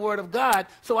mind in the Word of God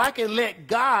so I can let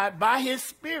God, by his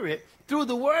Spirit, through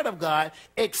the Word of God,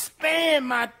 expand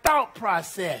my thought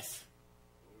process.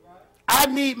 I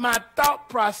need my thought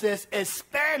process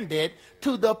expanded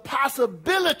to the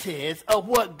possibilities of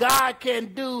what God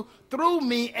can do through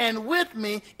me and with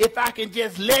me if I can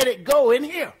just let it go in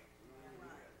here.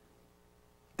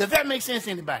 Does that make sense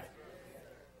to anybody?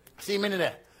 See amen to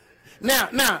that.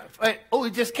 Now, it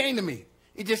just came to me.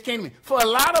 It just came to me. For a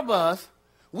lot of us,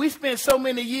 we spent so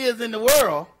many years in the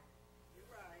world.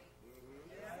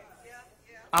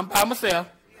 I'm by myself.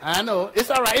 I know. It's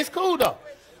all right. It's cool, though.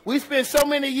 We spend so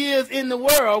many years in the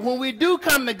world. When we do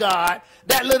come to God,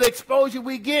 that little exposure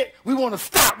we get, we want to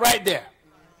stop right there.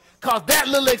 Because that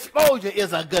little exposure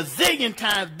is a gazillion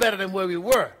times better than where we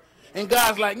were. And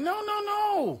God's like,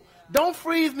 no. Don't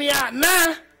freeze me out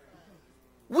now.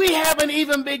 We haven't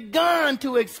even begun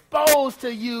to expose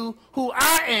to you who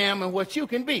I am and what you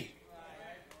can be.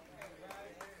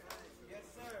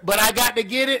 But I got to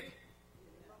get it.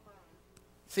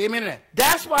 See a minute.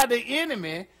 That's why the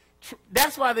enemy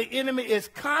is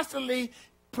constantly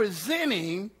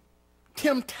presenting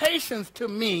temptations to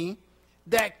me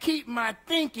that keep my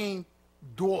thinking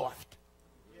dwarfed.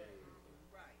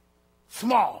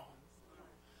 Small.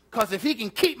 Because if he can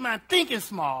keep my thinking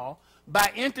small,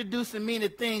 by introducing me to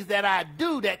things that I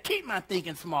do that keep my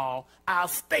thinking small, I'll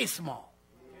stay small.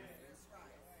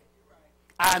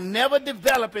 I never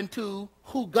develop into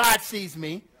who God sees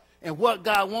me and what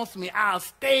God wants me. I'll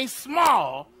stay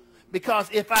small because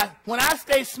when I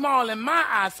stay small in my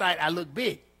eyesight, I look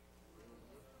big.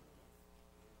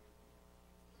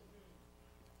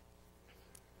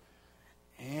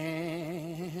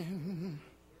 And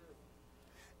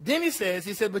then he said,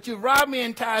 but you robbed me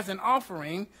in tithes and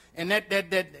offering, and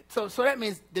so that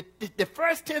means the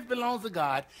first tenth belongs to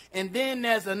God, and then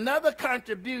there's another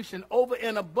contribution over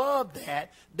and above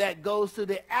that goes to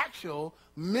the actual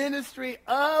ministry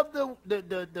of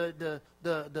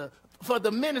for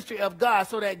the ministry of God,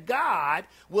 so that God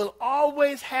will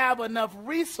always have enough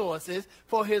resources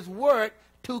for his work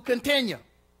to continue.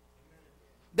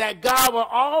 That God will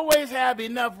always have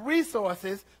enough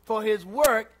resources for his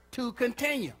work to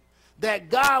continue. That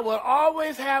God will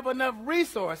always have enough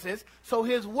resources so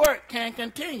his work can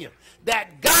continue.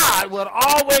 That God will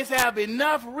always have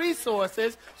enough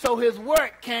resources so his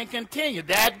work can continue.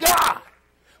 That God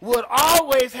would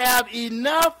always have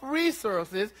enough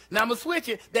resources. Now I'm going to switch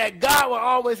it. That God will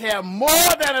always have more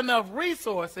than enough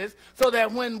resources so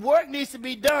that when work needs to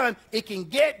be done, it can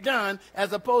get done,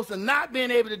 as opposed to not being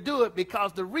able to do it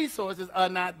because the resources are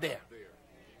not there.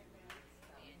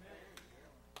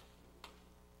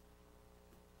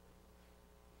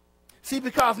 See,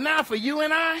 because now for you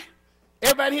and I,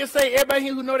 everybody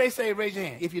here who know they say, raise your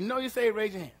hand. If you know you say,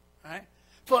 raise your hand. All right?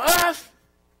 For us,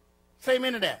 say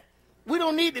amen to that. We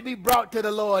don't need to be brought to the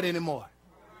Lord anymore.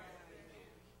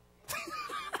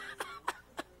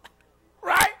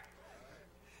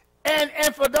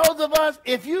 And for those of us,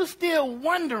 if you're still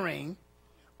wondering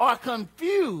or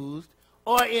confused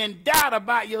or in doubt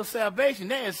about your salvation,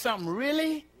 there is something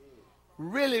really,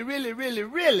 really, really, really,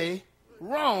 really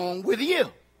wrong with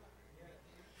you.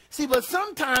 See, but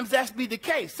sometimes that's be the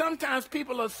case. Sometimes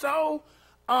people are so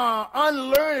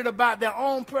unlearned about their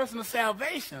own personal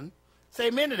salvation, say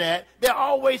amen to that, they're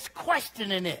always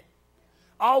questioning it,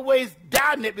 always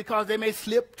doubting it because they may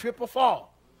slip, trip, or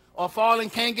fall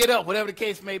and can't get up, whatever the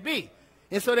case may be.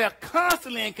 And so they're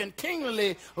constantly and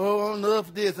continually, oh,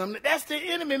 enough this. That's the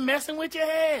enemy messing with your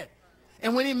head.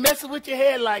 And when he messes with your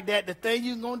head like that, the thing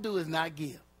you're going to do is not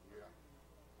give.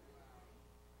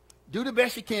 Do the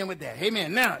best you can with that.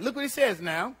 Amen. Now, look what he says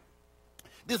now.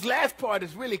 This last part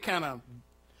is really kind of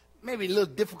maybe a little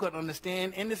difficult to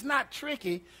understand, and it's not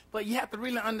tricky, but you have to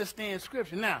really understand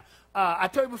Scripture. Now, I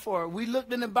told you before, we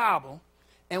looked in the Bible,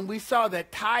 and we saw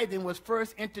that tithing was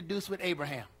first introduced with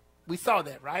Abraham. We saw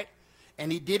that, right?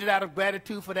 And he did it out of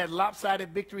gratitude for that lopsided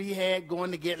victory he had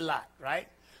going to get Lot, right?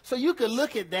 So you could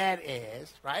look at that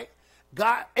as, right,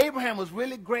 Abraham was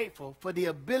really grateful for the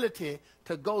ability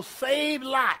to go save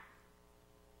Lot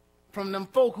from them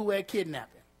folk who had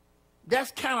kidnapped him.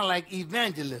 That's kind of like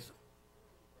evangelism,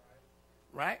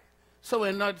 right? So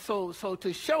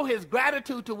to show his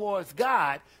gratitude towards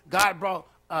God, God brought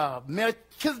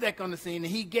Melchizedek on the scene,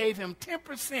 and he gave him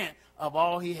 10% of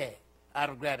all he had out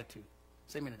of gratitude.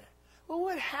 Say me to that. Well,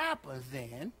 what happens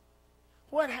then?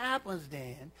 What happens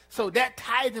then? So that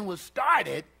tithing was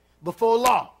started before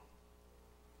law.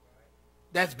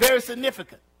 That's very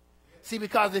significant. See,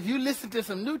 because if you listen to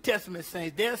some New Testament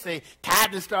saints, they'll say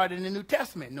tithing started in the New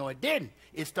Testament. No, it didn't.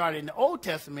 It started in the Old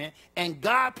Testament, and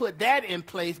God put that in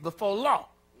place before law.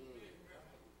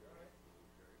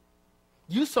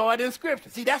 You saw it in Scripture.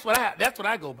 See, that's what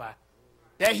I go by.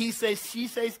 That he say, she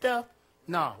say stuff.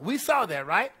 No, we saw that,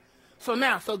 right? So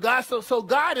now, so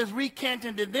God is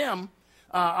recanting to them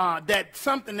that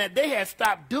something that they had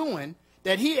stopped doing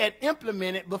that he had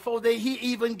implemented before he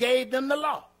even gave them the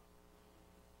law.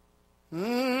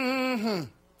 Mm-hmm.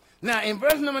 Now, in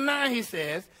verse number 9, he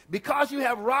says, because you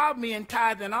have robbed me in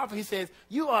tithe and offering, he says,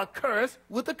 you are cursed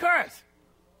with a curse.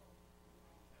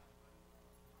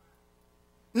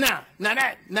 Now,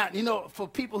 you know, for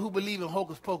people who believe in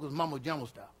hocus pocus, mumbo jumbo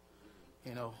stuff,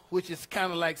 you know, which is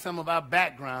kind of like some of our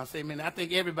backgrounds. I mean, I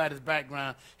think everybody's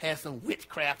background has some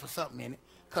witchcraft or something in it,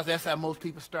 because that's how most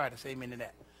people started. Say amen to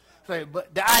that. So,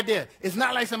 but the idea, it's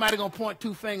not like somebody going to point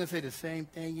two fingers and say, the same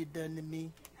thing you done to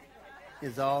me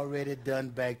is already done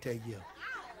back to you.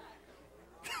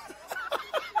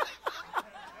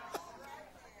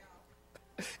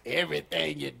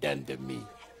 Everything you done to me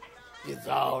is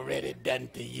already done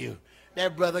to you.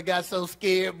 That brother got so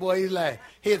scared, boy, he's like,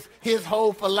 his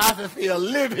whole philosophy of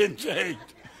living changed.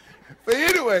 But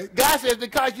anyway, God says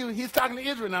he's talking to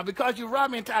Israel now, because you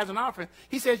robbed me in tithes and offering,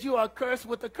 he says you are cursed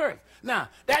with a curse. Now,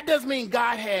 that doesn't mean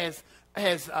God has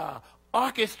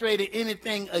orchestrated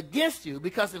anything against you,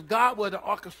 because if God were to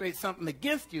orchestrate something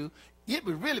against you, it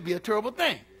would really be a terrible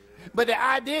thing. But the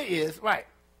idea is, right,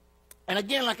 and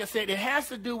again, like I said, it has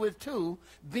to do with, too,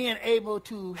 being able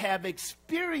to have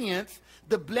experienced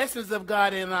the blessings of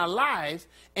God in our lives,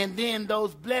 and then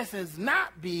those blessings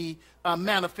not be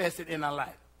manifested in our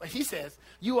life. But he says,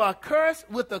 you are cursed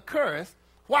with a curse.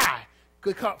 Why?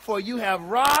 For you have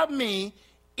robbed me,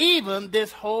 even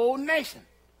this whole nation.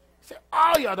 He said,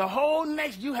 oh, yeah, the whole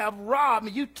nation, you have robbed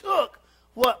me. You took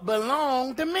what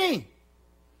belonged to me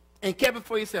and kept it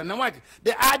for yourself. Now, watch it.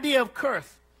 The idea of curse,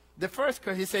 the first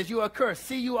curse, he says, you are cursed,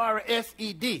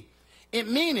 C-U-R-S-E-D. It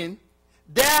meaning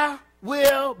there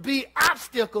will be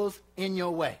obstacles in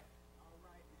your way.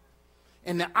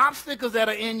 And the obstacles that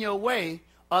are in your way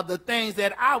are the things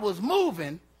that I was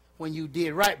moving when you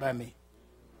did right by me.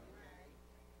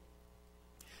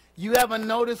 You ever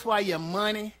notice why your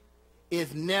money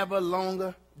is never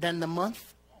longer than the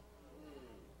month?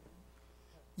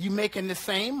 You making the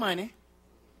same money,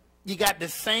 you got the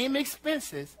same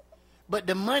expenses, but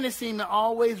the money seems to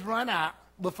always run out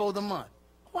before the month.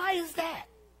 Why is that?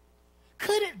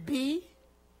 Could it be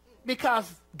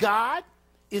because God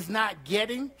is not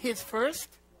getting his first?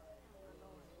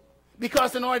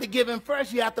 Because in order to give him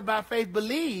first, you have to, by faith,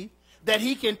 believe that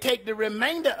he can take the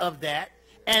remainder of that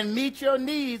and meet your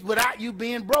needs without you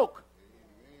being broke.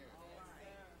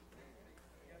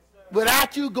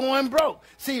 Without you going broke.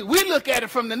 See, we look at it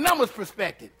from the numbers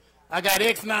perspective. I got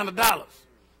X amount of dollars.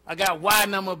 I got Y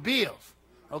number of bills.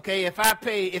 Okay, if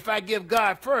I give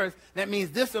God first, that means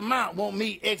this amount won't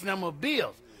meet X number of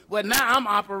bills. Well, now I'm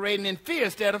operating in fear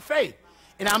instead of faith.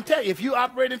 And I'm telling you, if you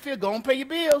operate in fear, go and pay your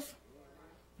bills.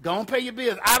 Go and pay your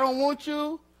bills. I don't want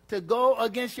you to go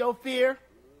against your fear.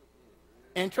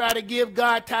 and try to give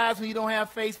God tithes when you don't have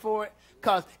faith for it,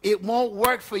 because it won't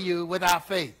work for you without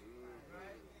faith.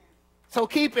 So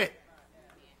keep it.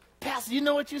 Pastor, you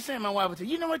know what you're saying? My wife would say,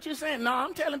 you know what you're saying? No,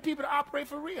 I'm telling people to operate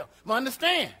for real. But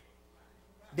understand,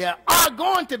 there are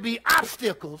going to be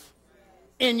obstacles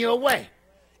in your way.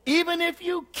 Even if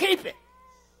you keep it,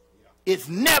 it's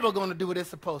never going to do what it's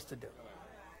supposed to do.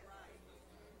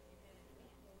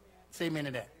 Say amen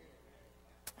to that.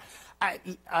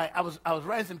 I was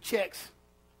writing some checks.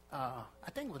 I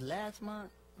think it was last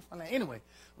month. Anyway,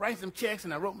 writing some checks,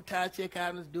 and I wrote my tithe check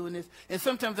out and was doing this. And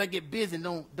sometimes I get busy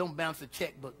and don't bounce the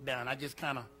checkbook down. I just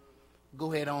kind of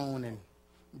go ahead on and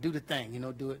do the thing,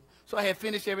 do it. So I had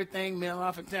finished everything, mail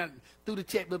off, and threw the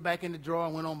checkbook back in the drawer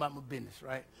and went on about my business,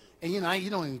 right? And, you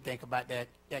don't even think about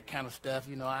that kind of stuff.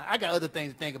 I got other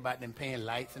things to think about than paying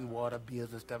lights and water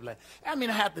bills and stuff like that. I mean,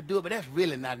 I have to do it, but that's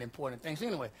really not an important thing. So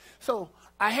anyway,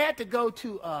 I had to go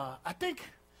to, I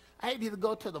had to either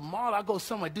go to the mall or go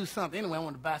somewhere, do something. Anyway, I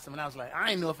wanted to buy something. I was like, I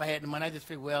didn't know if I had the money. I just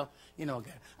figured, well,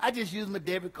 I just used my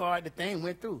debit card. The thing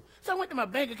went through. So I went to my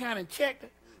bank account and checked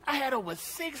it. I had over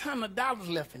 $600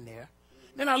 left in there.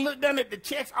 Then I looked down at the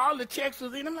checks. All the checks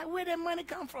was in. I'm like, where'd that money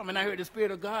come from? And I heard the Spirit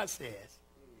of God says,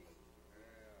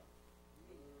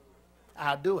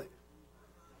 I'll do it.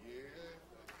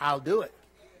 I'll do it.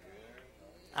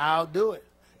 I'll do it.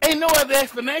 Ain't no other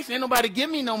explanation. Ain't nobody give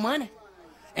me no money.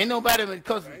 Ain't nobody,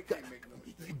 because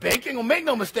bank ain't going to make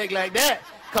no mistake like that.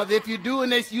 Because if you're doing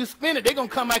this, you spend it, they're going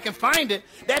to come back and find it.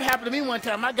 That happened to me one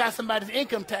time. I got somebody's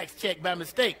income tax check by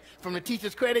mistake from the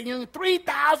Teachers Credit Union,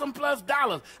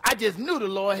 $3,000+. I just knew the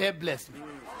Lord had blessed me.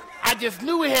 I just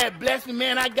knew he had blessed me,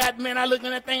 man. I looked at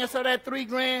that thing and saw that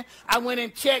 $3,000. I went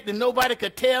and checked, and nobody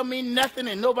could tell me nothing,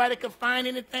 and nobody could find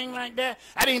anything like that.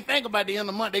 I didn't think about the end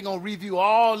of the month. They're going to review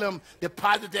all them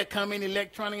deposits that come in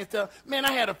electronic and stuff. Man,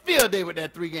 I had a field day with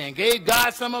that $3,000. Gave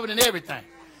God some of it and everything.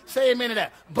 Say amen to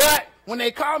that. But when they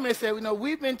called me and said,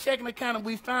 we've been checking the account, and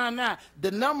we found out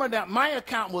the number that my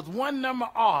account was one number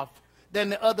off than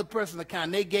the other person's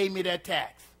account. They gave me that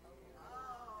tax.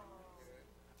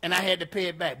 And I had to pay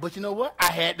it back. But you know what?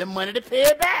 I had the money to pay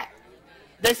it back.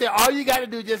 They said, all you got to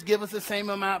do is just give us the same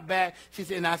amount back. She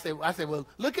said, and I said, well,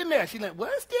 look in there. She's like,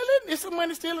 well, it's still in. There's some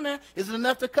money still in there. Is it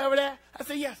enough to cover that? I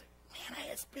said, yes. Man, I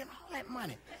had spent all that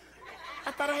money.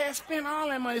 I thought I had spent all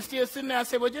that money still sitting there. I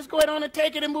said, well, just go ahead on and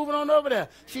take it and move it on over there.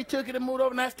 She took it and moved over,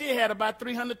 and I still had about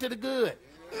 $300 to the good.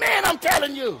 Man, I'm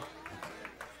telling you.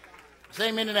 Say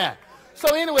amen to that.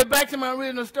 So anyway, back to my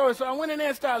original story. So I went in there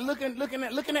and started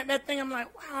looking at that thing. I'm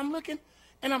like, wow, I'm looking.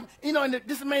 And I'm, and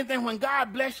this is the main thing. When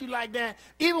God bless you like that,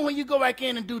 even when you go back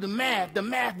in and do the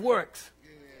math works.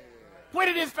 Where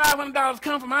did this $500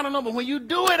 come from? I don't know. But when you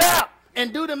do it up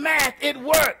and do the math, it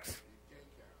works.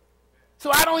 So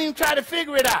I don't even try to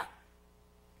figure it out.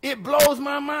 It blows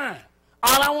my mind.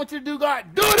 All I want you to do,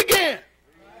 God, do it again.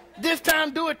 This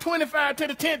time do it 25 to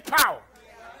the 10th power.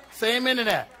 Say amen to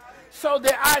that. So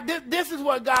this is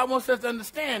what God wants us to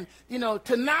understand,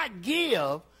 to not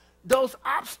give those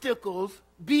obstacles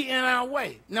be in our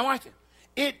way. Now watch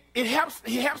it. It helps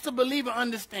the believer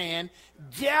understand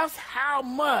just how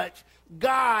much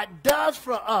God does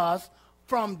for us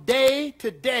from day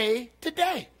to day to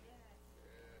day.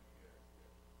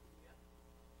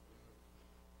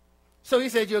 So he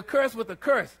said, you're cursed with a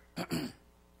curse.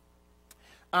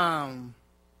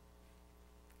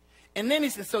 And then he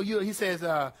says,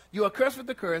 you are cursed with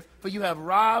the curse, for you have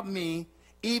robbed me,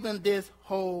 even this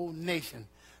whole nation.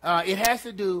 It has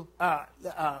to do,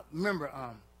 remember,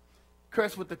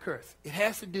 curse with the curse. It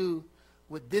has to do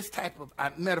with this type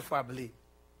of metaphor, I believe.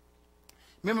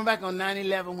 Remember back on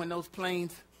 9/11 when those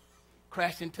planes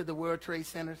crashed into the World Trade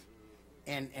Centers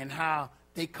and how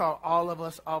they caught all of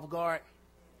us off guard?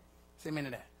 Say amen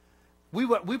to that.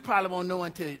 We probably won't know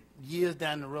until years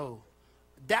down the road.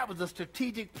 That was a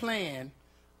strategic plan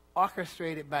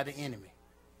orchestrated by the enemy.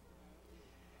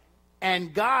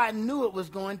 And God knew it was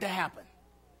going to happen.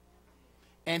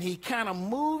 And he kind of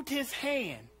moved his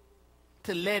hand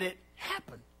to let it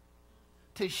happen,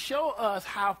 to show us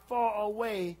how far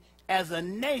away as a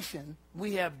nation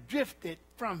we have drifted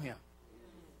from him.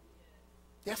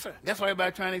 Yes, sir. That's why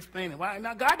everybody's trying to explain it. Why?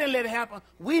 Now, God didn't let it happen.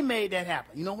 We made that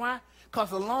happen. You know why?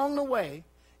 Because along the way,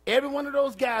 every one of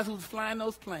those guys who was flying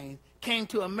those planes came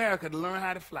to America to learn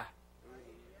how to fly.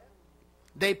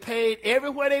 They paid,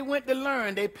 everywhere they went to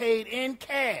learn, they paid in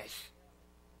cash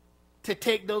to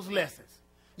take those lessons.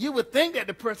 You would think that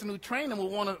the person who trained them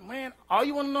would want to, man, all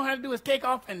you want to know how to do is take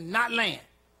off and not land.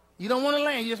 You don't want to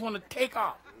land, you just want to take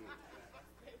off.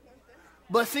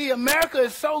 But see, America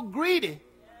is so greedy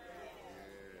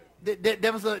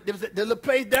there was a little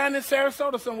place down in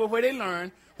Sarasota somewhere where they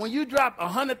learned when you drop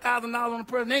 $100,000 on a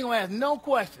person, they ain't going to ask no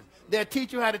questions. They'll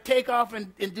teach you how to take off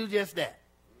and do just that.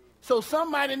 So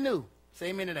somebody knew. Say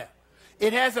amen to that.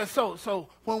 It has a so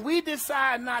when we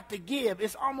decide not to give,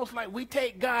 it's almost like we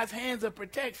take God's hands of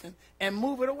protection and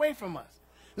move it away from us.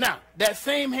 Now, that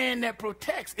same hand that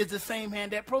protects is the same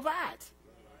hand that provides.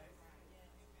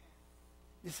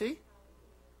 You see?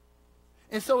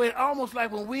 And so it's almost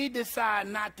like when we decide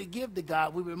not to give to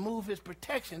God, we remove his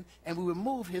protection and we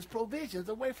remove his provisions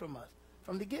away from us,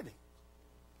 from the giving.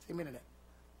 Say amen to that.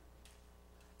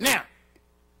 Now,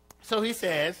 so he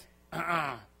says,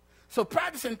 so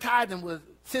practicing tithing was,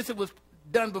 since it was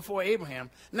done before Abraham.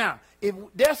 Now, if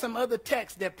there's some other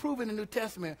texts that prove in the New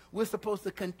Testament we're supposed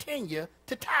to continue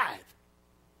to tithe.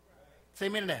 Say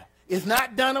amen to that. It's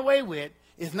not done away with.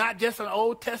 It's not just an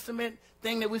Old Testament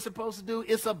thing that we're supposed to do.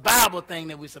 It's a Bible thing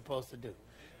that we're supposed to do.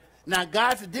 Now,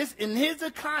 God said this, in his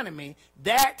economy,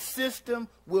 that system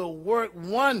will work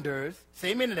wonders.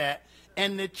 Say amen to that.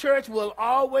 And the church will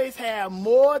always have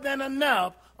more than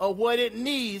enough of what it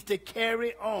needs to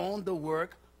carry on the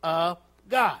work of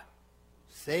God.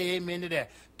 Say amen to that.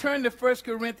 Turn to 1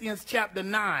 Corinthians chapter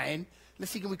 9.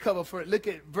 Let's see, can we cover for it? Look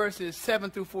at verses 7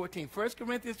 through 14. 1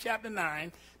 Corinthians chapter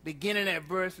 9, beginning at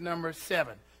verse number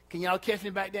 7. Can y'all catch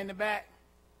me back there in the back?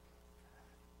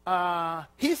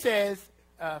 He says,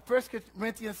 1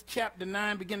 Corinthians chapter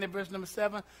 9, beginning at verse number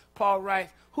 7, Paul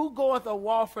writes, who goeth a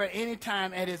warfare any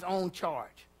time at his own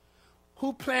charge?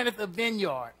 Who planteth a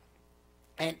vineyard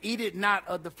and eateth not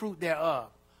of the fruit thereof?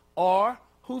 Or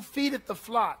who feedeth the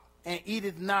flock and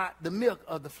eateth not the milk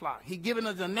of the flock? He given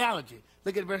us an analogy.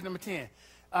 Look at verse number 10.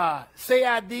 Say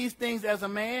I these things as a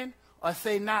man, or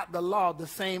say not the law the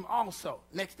same also?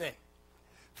 Next thing.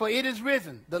 For it is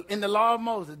written in the law of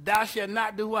Moses, thou shalt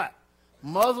not do what?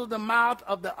 Muzzle the mouth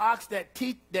of the ox that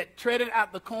treadeth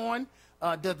out the corn.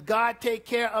 Does God take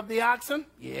care of the oxen?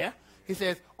 Yeah. He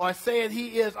says, or saith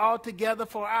he is altogether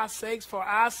for our sakes,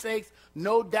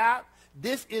 no doubt.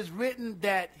 This is written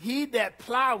that he that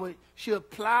ploweth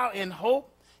should plow in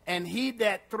hope, and he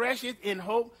that thresheth in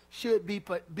hope should be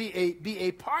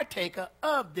a partaker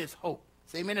of this hope.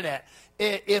 Say amen to that.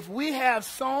 If we have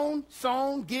sown,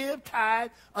 give, tithe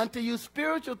unto you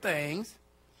spiritual things,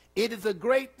 it is a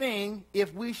great thing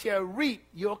if we shall reap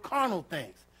your carnal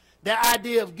things. That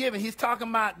idea of giving, he's talking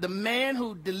about the man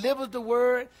who delivers the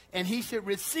word, and he should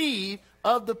receive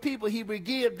of the people he will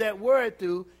give that word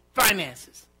through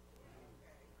finances.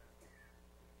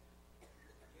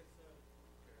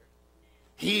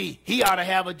 He ought to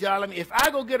have a job. I mean, if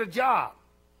I go get a job,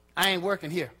 I ain't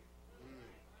working here.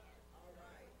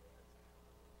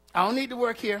 I don't need to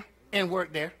work here and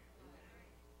work there.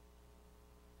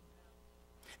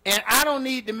 And I don't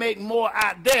need to make more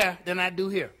out there than I do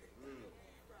here.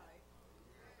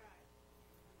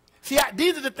 See,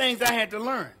 these are the things I had to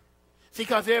learn. See,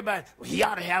 because everybody, well, he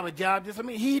ought to have a job. I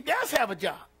mean, he does have a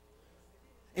job.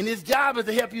 And his job is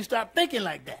to help you stop thinking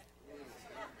like that.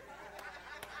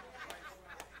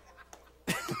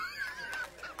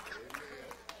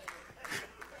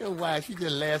 Your wife, she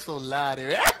just laughs so loud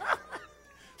here.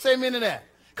 Say amen to that.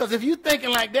 Because if you're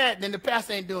thinking like that, then the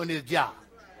pastor ain't doing his job.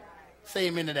 Say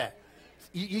amen to that.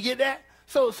 You get that?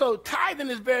 So tithing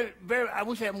is very, very, I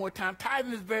wish I had more time.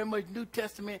 Tithing is very much New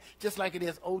Testament, just like it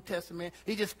is Old Testament.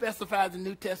 He just specifies in the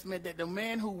New Testament that the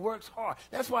man who works hard,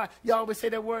 that's why you always say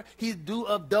that word, he's due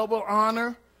of double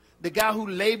honor. The guy who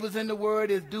labors in the word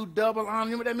is due double honor.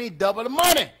 You know what that means? Double the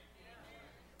money.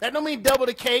 That don't mean double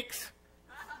the cakes.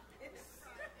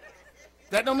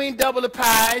 That don't mean double the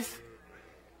pies.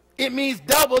 It means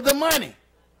double the money.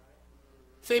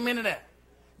 Say amen to that.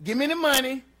 Give me the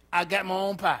money, I got my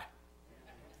own pie.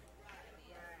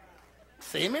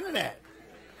 Say amen to that.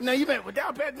 Now you better,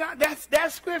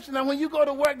 that's scripture. Now when you go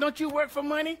to work, don't you work for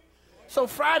money? So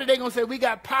Friday they're going to say, we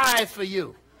got pies for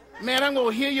you. Man, I'm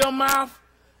going to hear your mouth.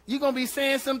 You're going to be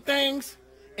saying some things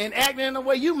and acting in a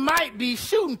way you might be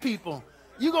shooting people.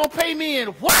 You're going to pay me in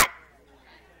what?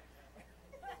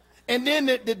 And then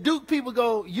the Duke people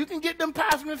go, you can get them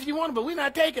pies from us if you want them, but we're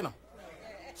not taking them.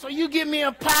 So you give me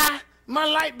a pie, my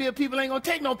light bill people ain't going to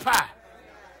take no pie.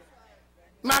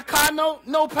 My car,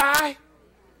 no pie.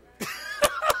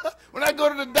 When I go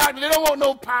to the doctor, they don't want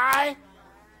no pie.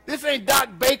 This ain't Doc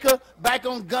Baker back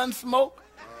on Gunsmoke,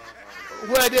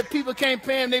 where the people can't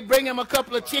pay him. They bring him a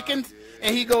couple of chickens,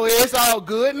 and he go, it's all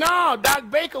good. No, Doc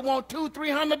Baker want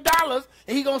 $200-300,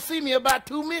 and he going to see me about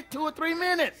 2 or 3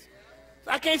 minutes.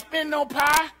 I can't spend no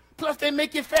pie. Plus, they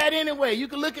make you fat anyway. You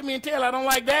can look at me and tell I don't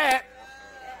like that.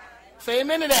 Say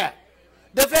amen to that.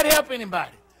 Does that help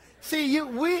anybody?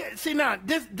 See now,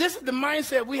 this is the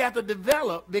mindset we have to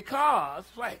develop because,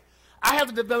 right, I have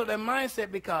to develop that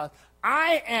mindset because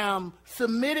I am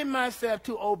submitting myself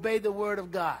to obey the word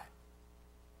of God.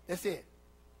 That's it.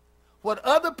 What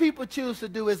other people choose to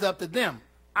do is up to them.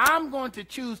 I'm going to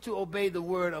choose to obey the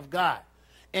word of God.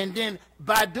 And then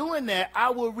by doing that, I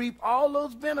will reap all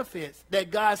those benefits that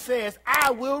God says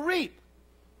I will reap.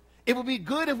 It would be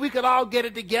good if we could all get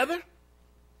it together,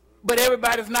 but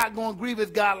everybody's not going to agree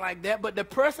with God like that. But the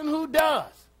person who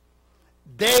does,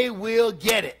 they will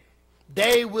get it.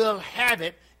 They will have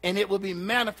it, and it will be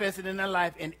manifested in their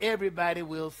life, and everybody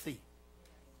will see.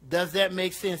 Does that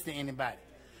make sense to anybody?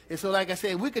 And so, like I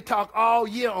said, we could talk all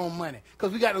year on money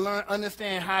because we got to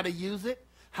understand how to use it,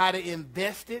 how to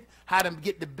invest it, how to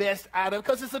get the best out of it,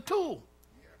 because it's a tool.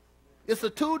 It's a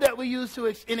tool that we use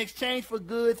in exchange for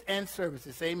goods and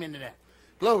services. Amen to that.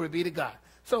 Glory be to God.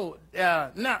 So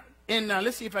now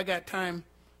let's see if I got time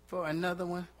for another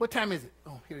one. What time is it?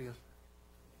 Oh, here it is.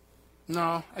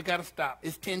 No, I got to stop.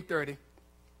 It's 10:30.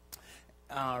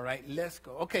 All right, let's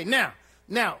go. Okay,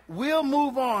 now we'll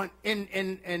move on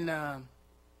in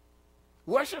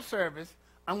worship service.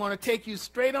 I'm going to take you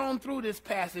straight on through this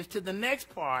passage to the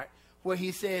next part where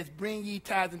he says, bring ye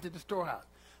tithes into the storehouse.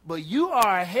 But you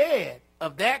are ahead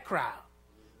of that crowd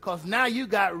because now you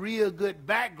got real good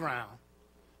background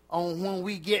on when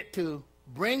we get to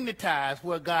bring the tithes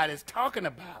where God is talking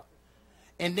about.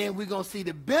 And then we're going to see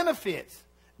the benefits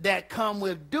that come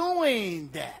with doing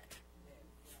that.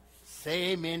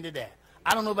 Say amen to that.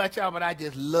 I don't know about y'all, but I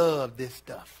just love this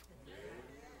stuff.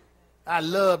 I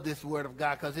love this word of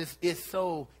God because it's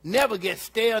so, never gets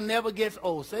stale, never gets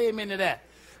old. Say amen to that.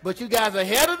 But you guys are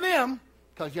ahead of them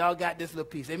because y'all got this little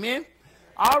piece. Amen?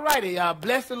 All righty.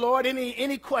 Bless the Lord.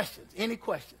 Any questions? Any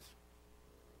questions?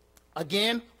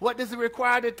 Again, what does it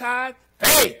require to tithe?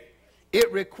 Faith.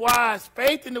 It requires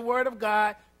faith in the word of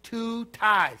God to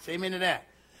tithe. Say amen to that.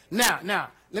 Now,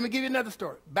 let me give you another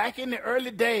story. Back in the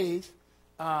early days,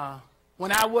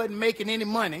 when I wasn't making any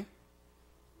money,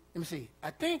 let me see,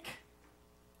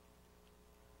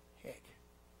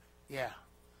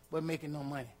 wasn't making no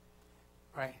money,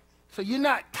 right? So you're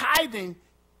not tithing,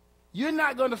 you're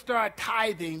not going to start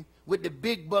tithing with the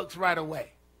big bucks right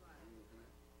away.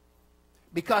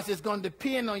 Because it's going to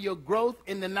depend on your growth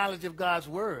in the knowledge of God's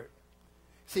word.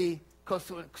 See,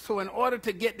 so in order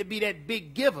to get to be that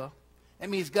big giver, that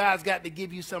means God's got to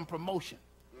give you some promotion.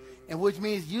 And which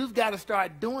means you've got to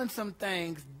start doing some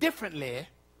things differently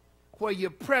where you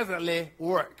presently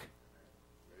work.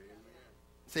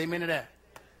 Say amen to that.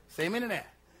 Say amen to that.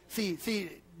 See,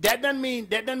 that doesn't mean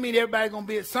everybody's going to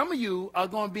be, some of you are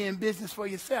going to be in business for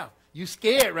yourself. You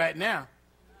scared right now.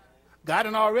 God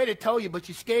done already told you, but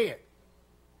you're scared.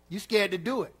 You're scared to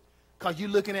do it. Because you're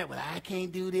looking at, well, I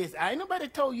can't do this. Ain't nobody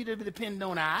told you to depend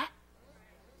on I.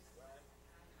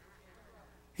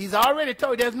 He's already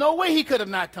told you. There's no way he could have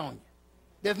not told you.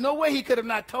 There's no way he could have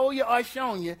not told you or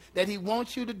shown you that he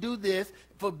wants you to do this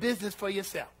for business for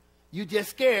yourself. You just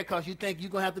scared because you think you're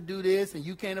going to have to do this and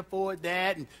you can't afford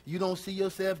that and you don't see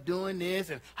yourself doing this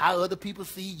and how other people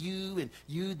see you and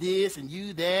you this and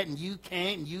you that and you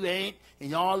can't and you ain't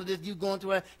and all of this you going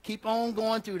through it. Keep on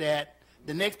going through that.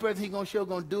 The next person he's going to show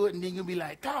going to do it and then you'll be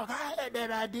like, dog, I had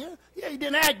that idea. Yeah, you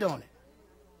didn't act on it.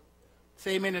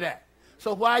 Say amen to that.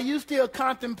 So while you still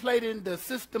contemplating the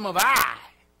system of I,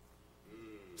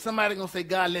 somebody going to say,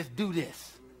 God, let's do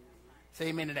this. Say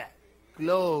amen to that.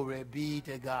 Glory be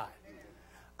to God.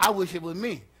 I wish it was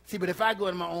me. See, but if I go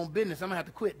into my own business, I'm going to have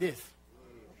to quit this.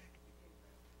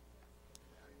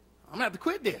 I'm going to have to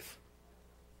quit this.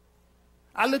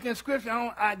 I look in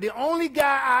Scripture. The only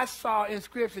guy I saw in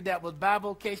Scripture that was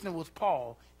bivocational was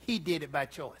Paul. He did it by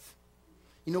choice.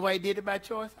 You know why he did it by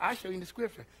choice? I'll show you in the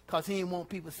Scripture. Because he didn't want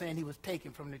people saying he was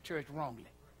taken from the church wrongly.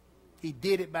 He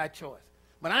did it by choice.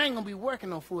 But I ain't going to be working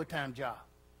no full-time job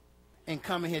and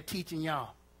coming here teaching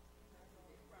y'all.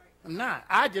 I'm not.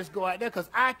 I just go out there because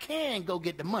I can go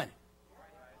get the money.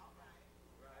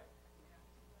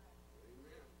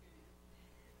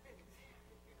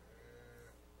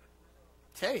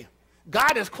 Tell you,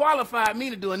 God has qualified me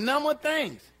to do a number of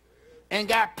things and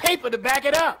got paper to back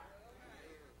it up.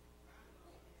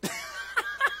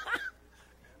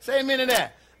 Say amen to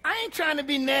that. I ain't trying to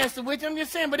be nasty with you. I'm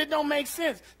just saying, but it don't make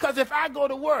sense. Because if I go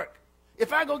to work,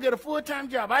 if I go get a full-time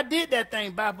job, I did that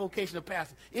thing bivocational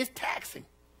pastor. It's taxing.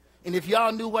 And if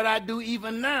y'all knew what I do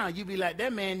even now, you'd be like,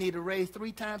 that man need to raise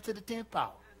 3 times to the 10th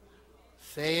power.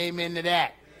 Say amen to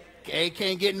that. Okay,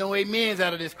 can't get no amens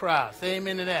out of this crowd. Say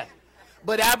amen to that.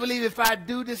 But I believe if I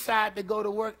do decide to go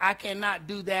to work, I cannot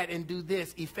do that and do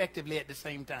this effectively at the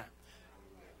same time.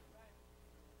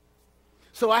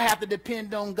 So I have to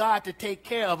depend on God to take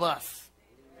care of us.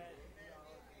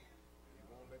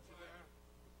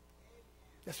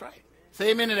 That's right.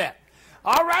 Say amen to that.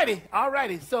 All righty.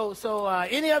 So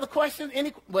any other questions?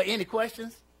 Any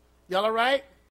questions? Y'all all right?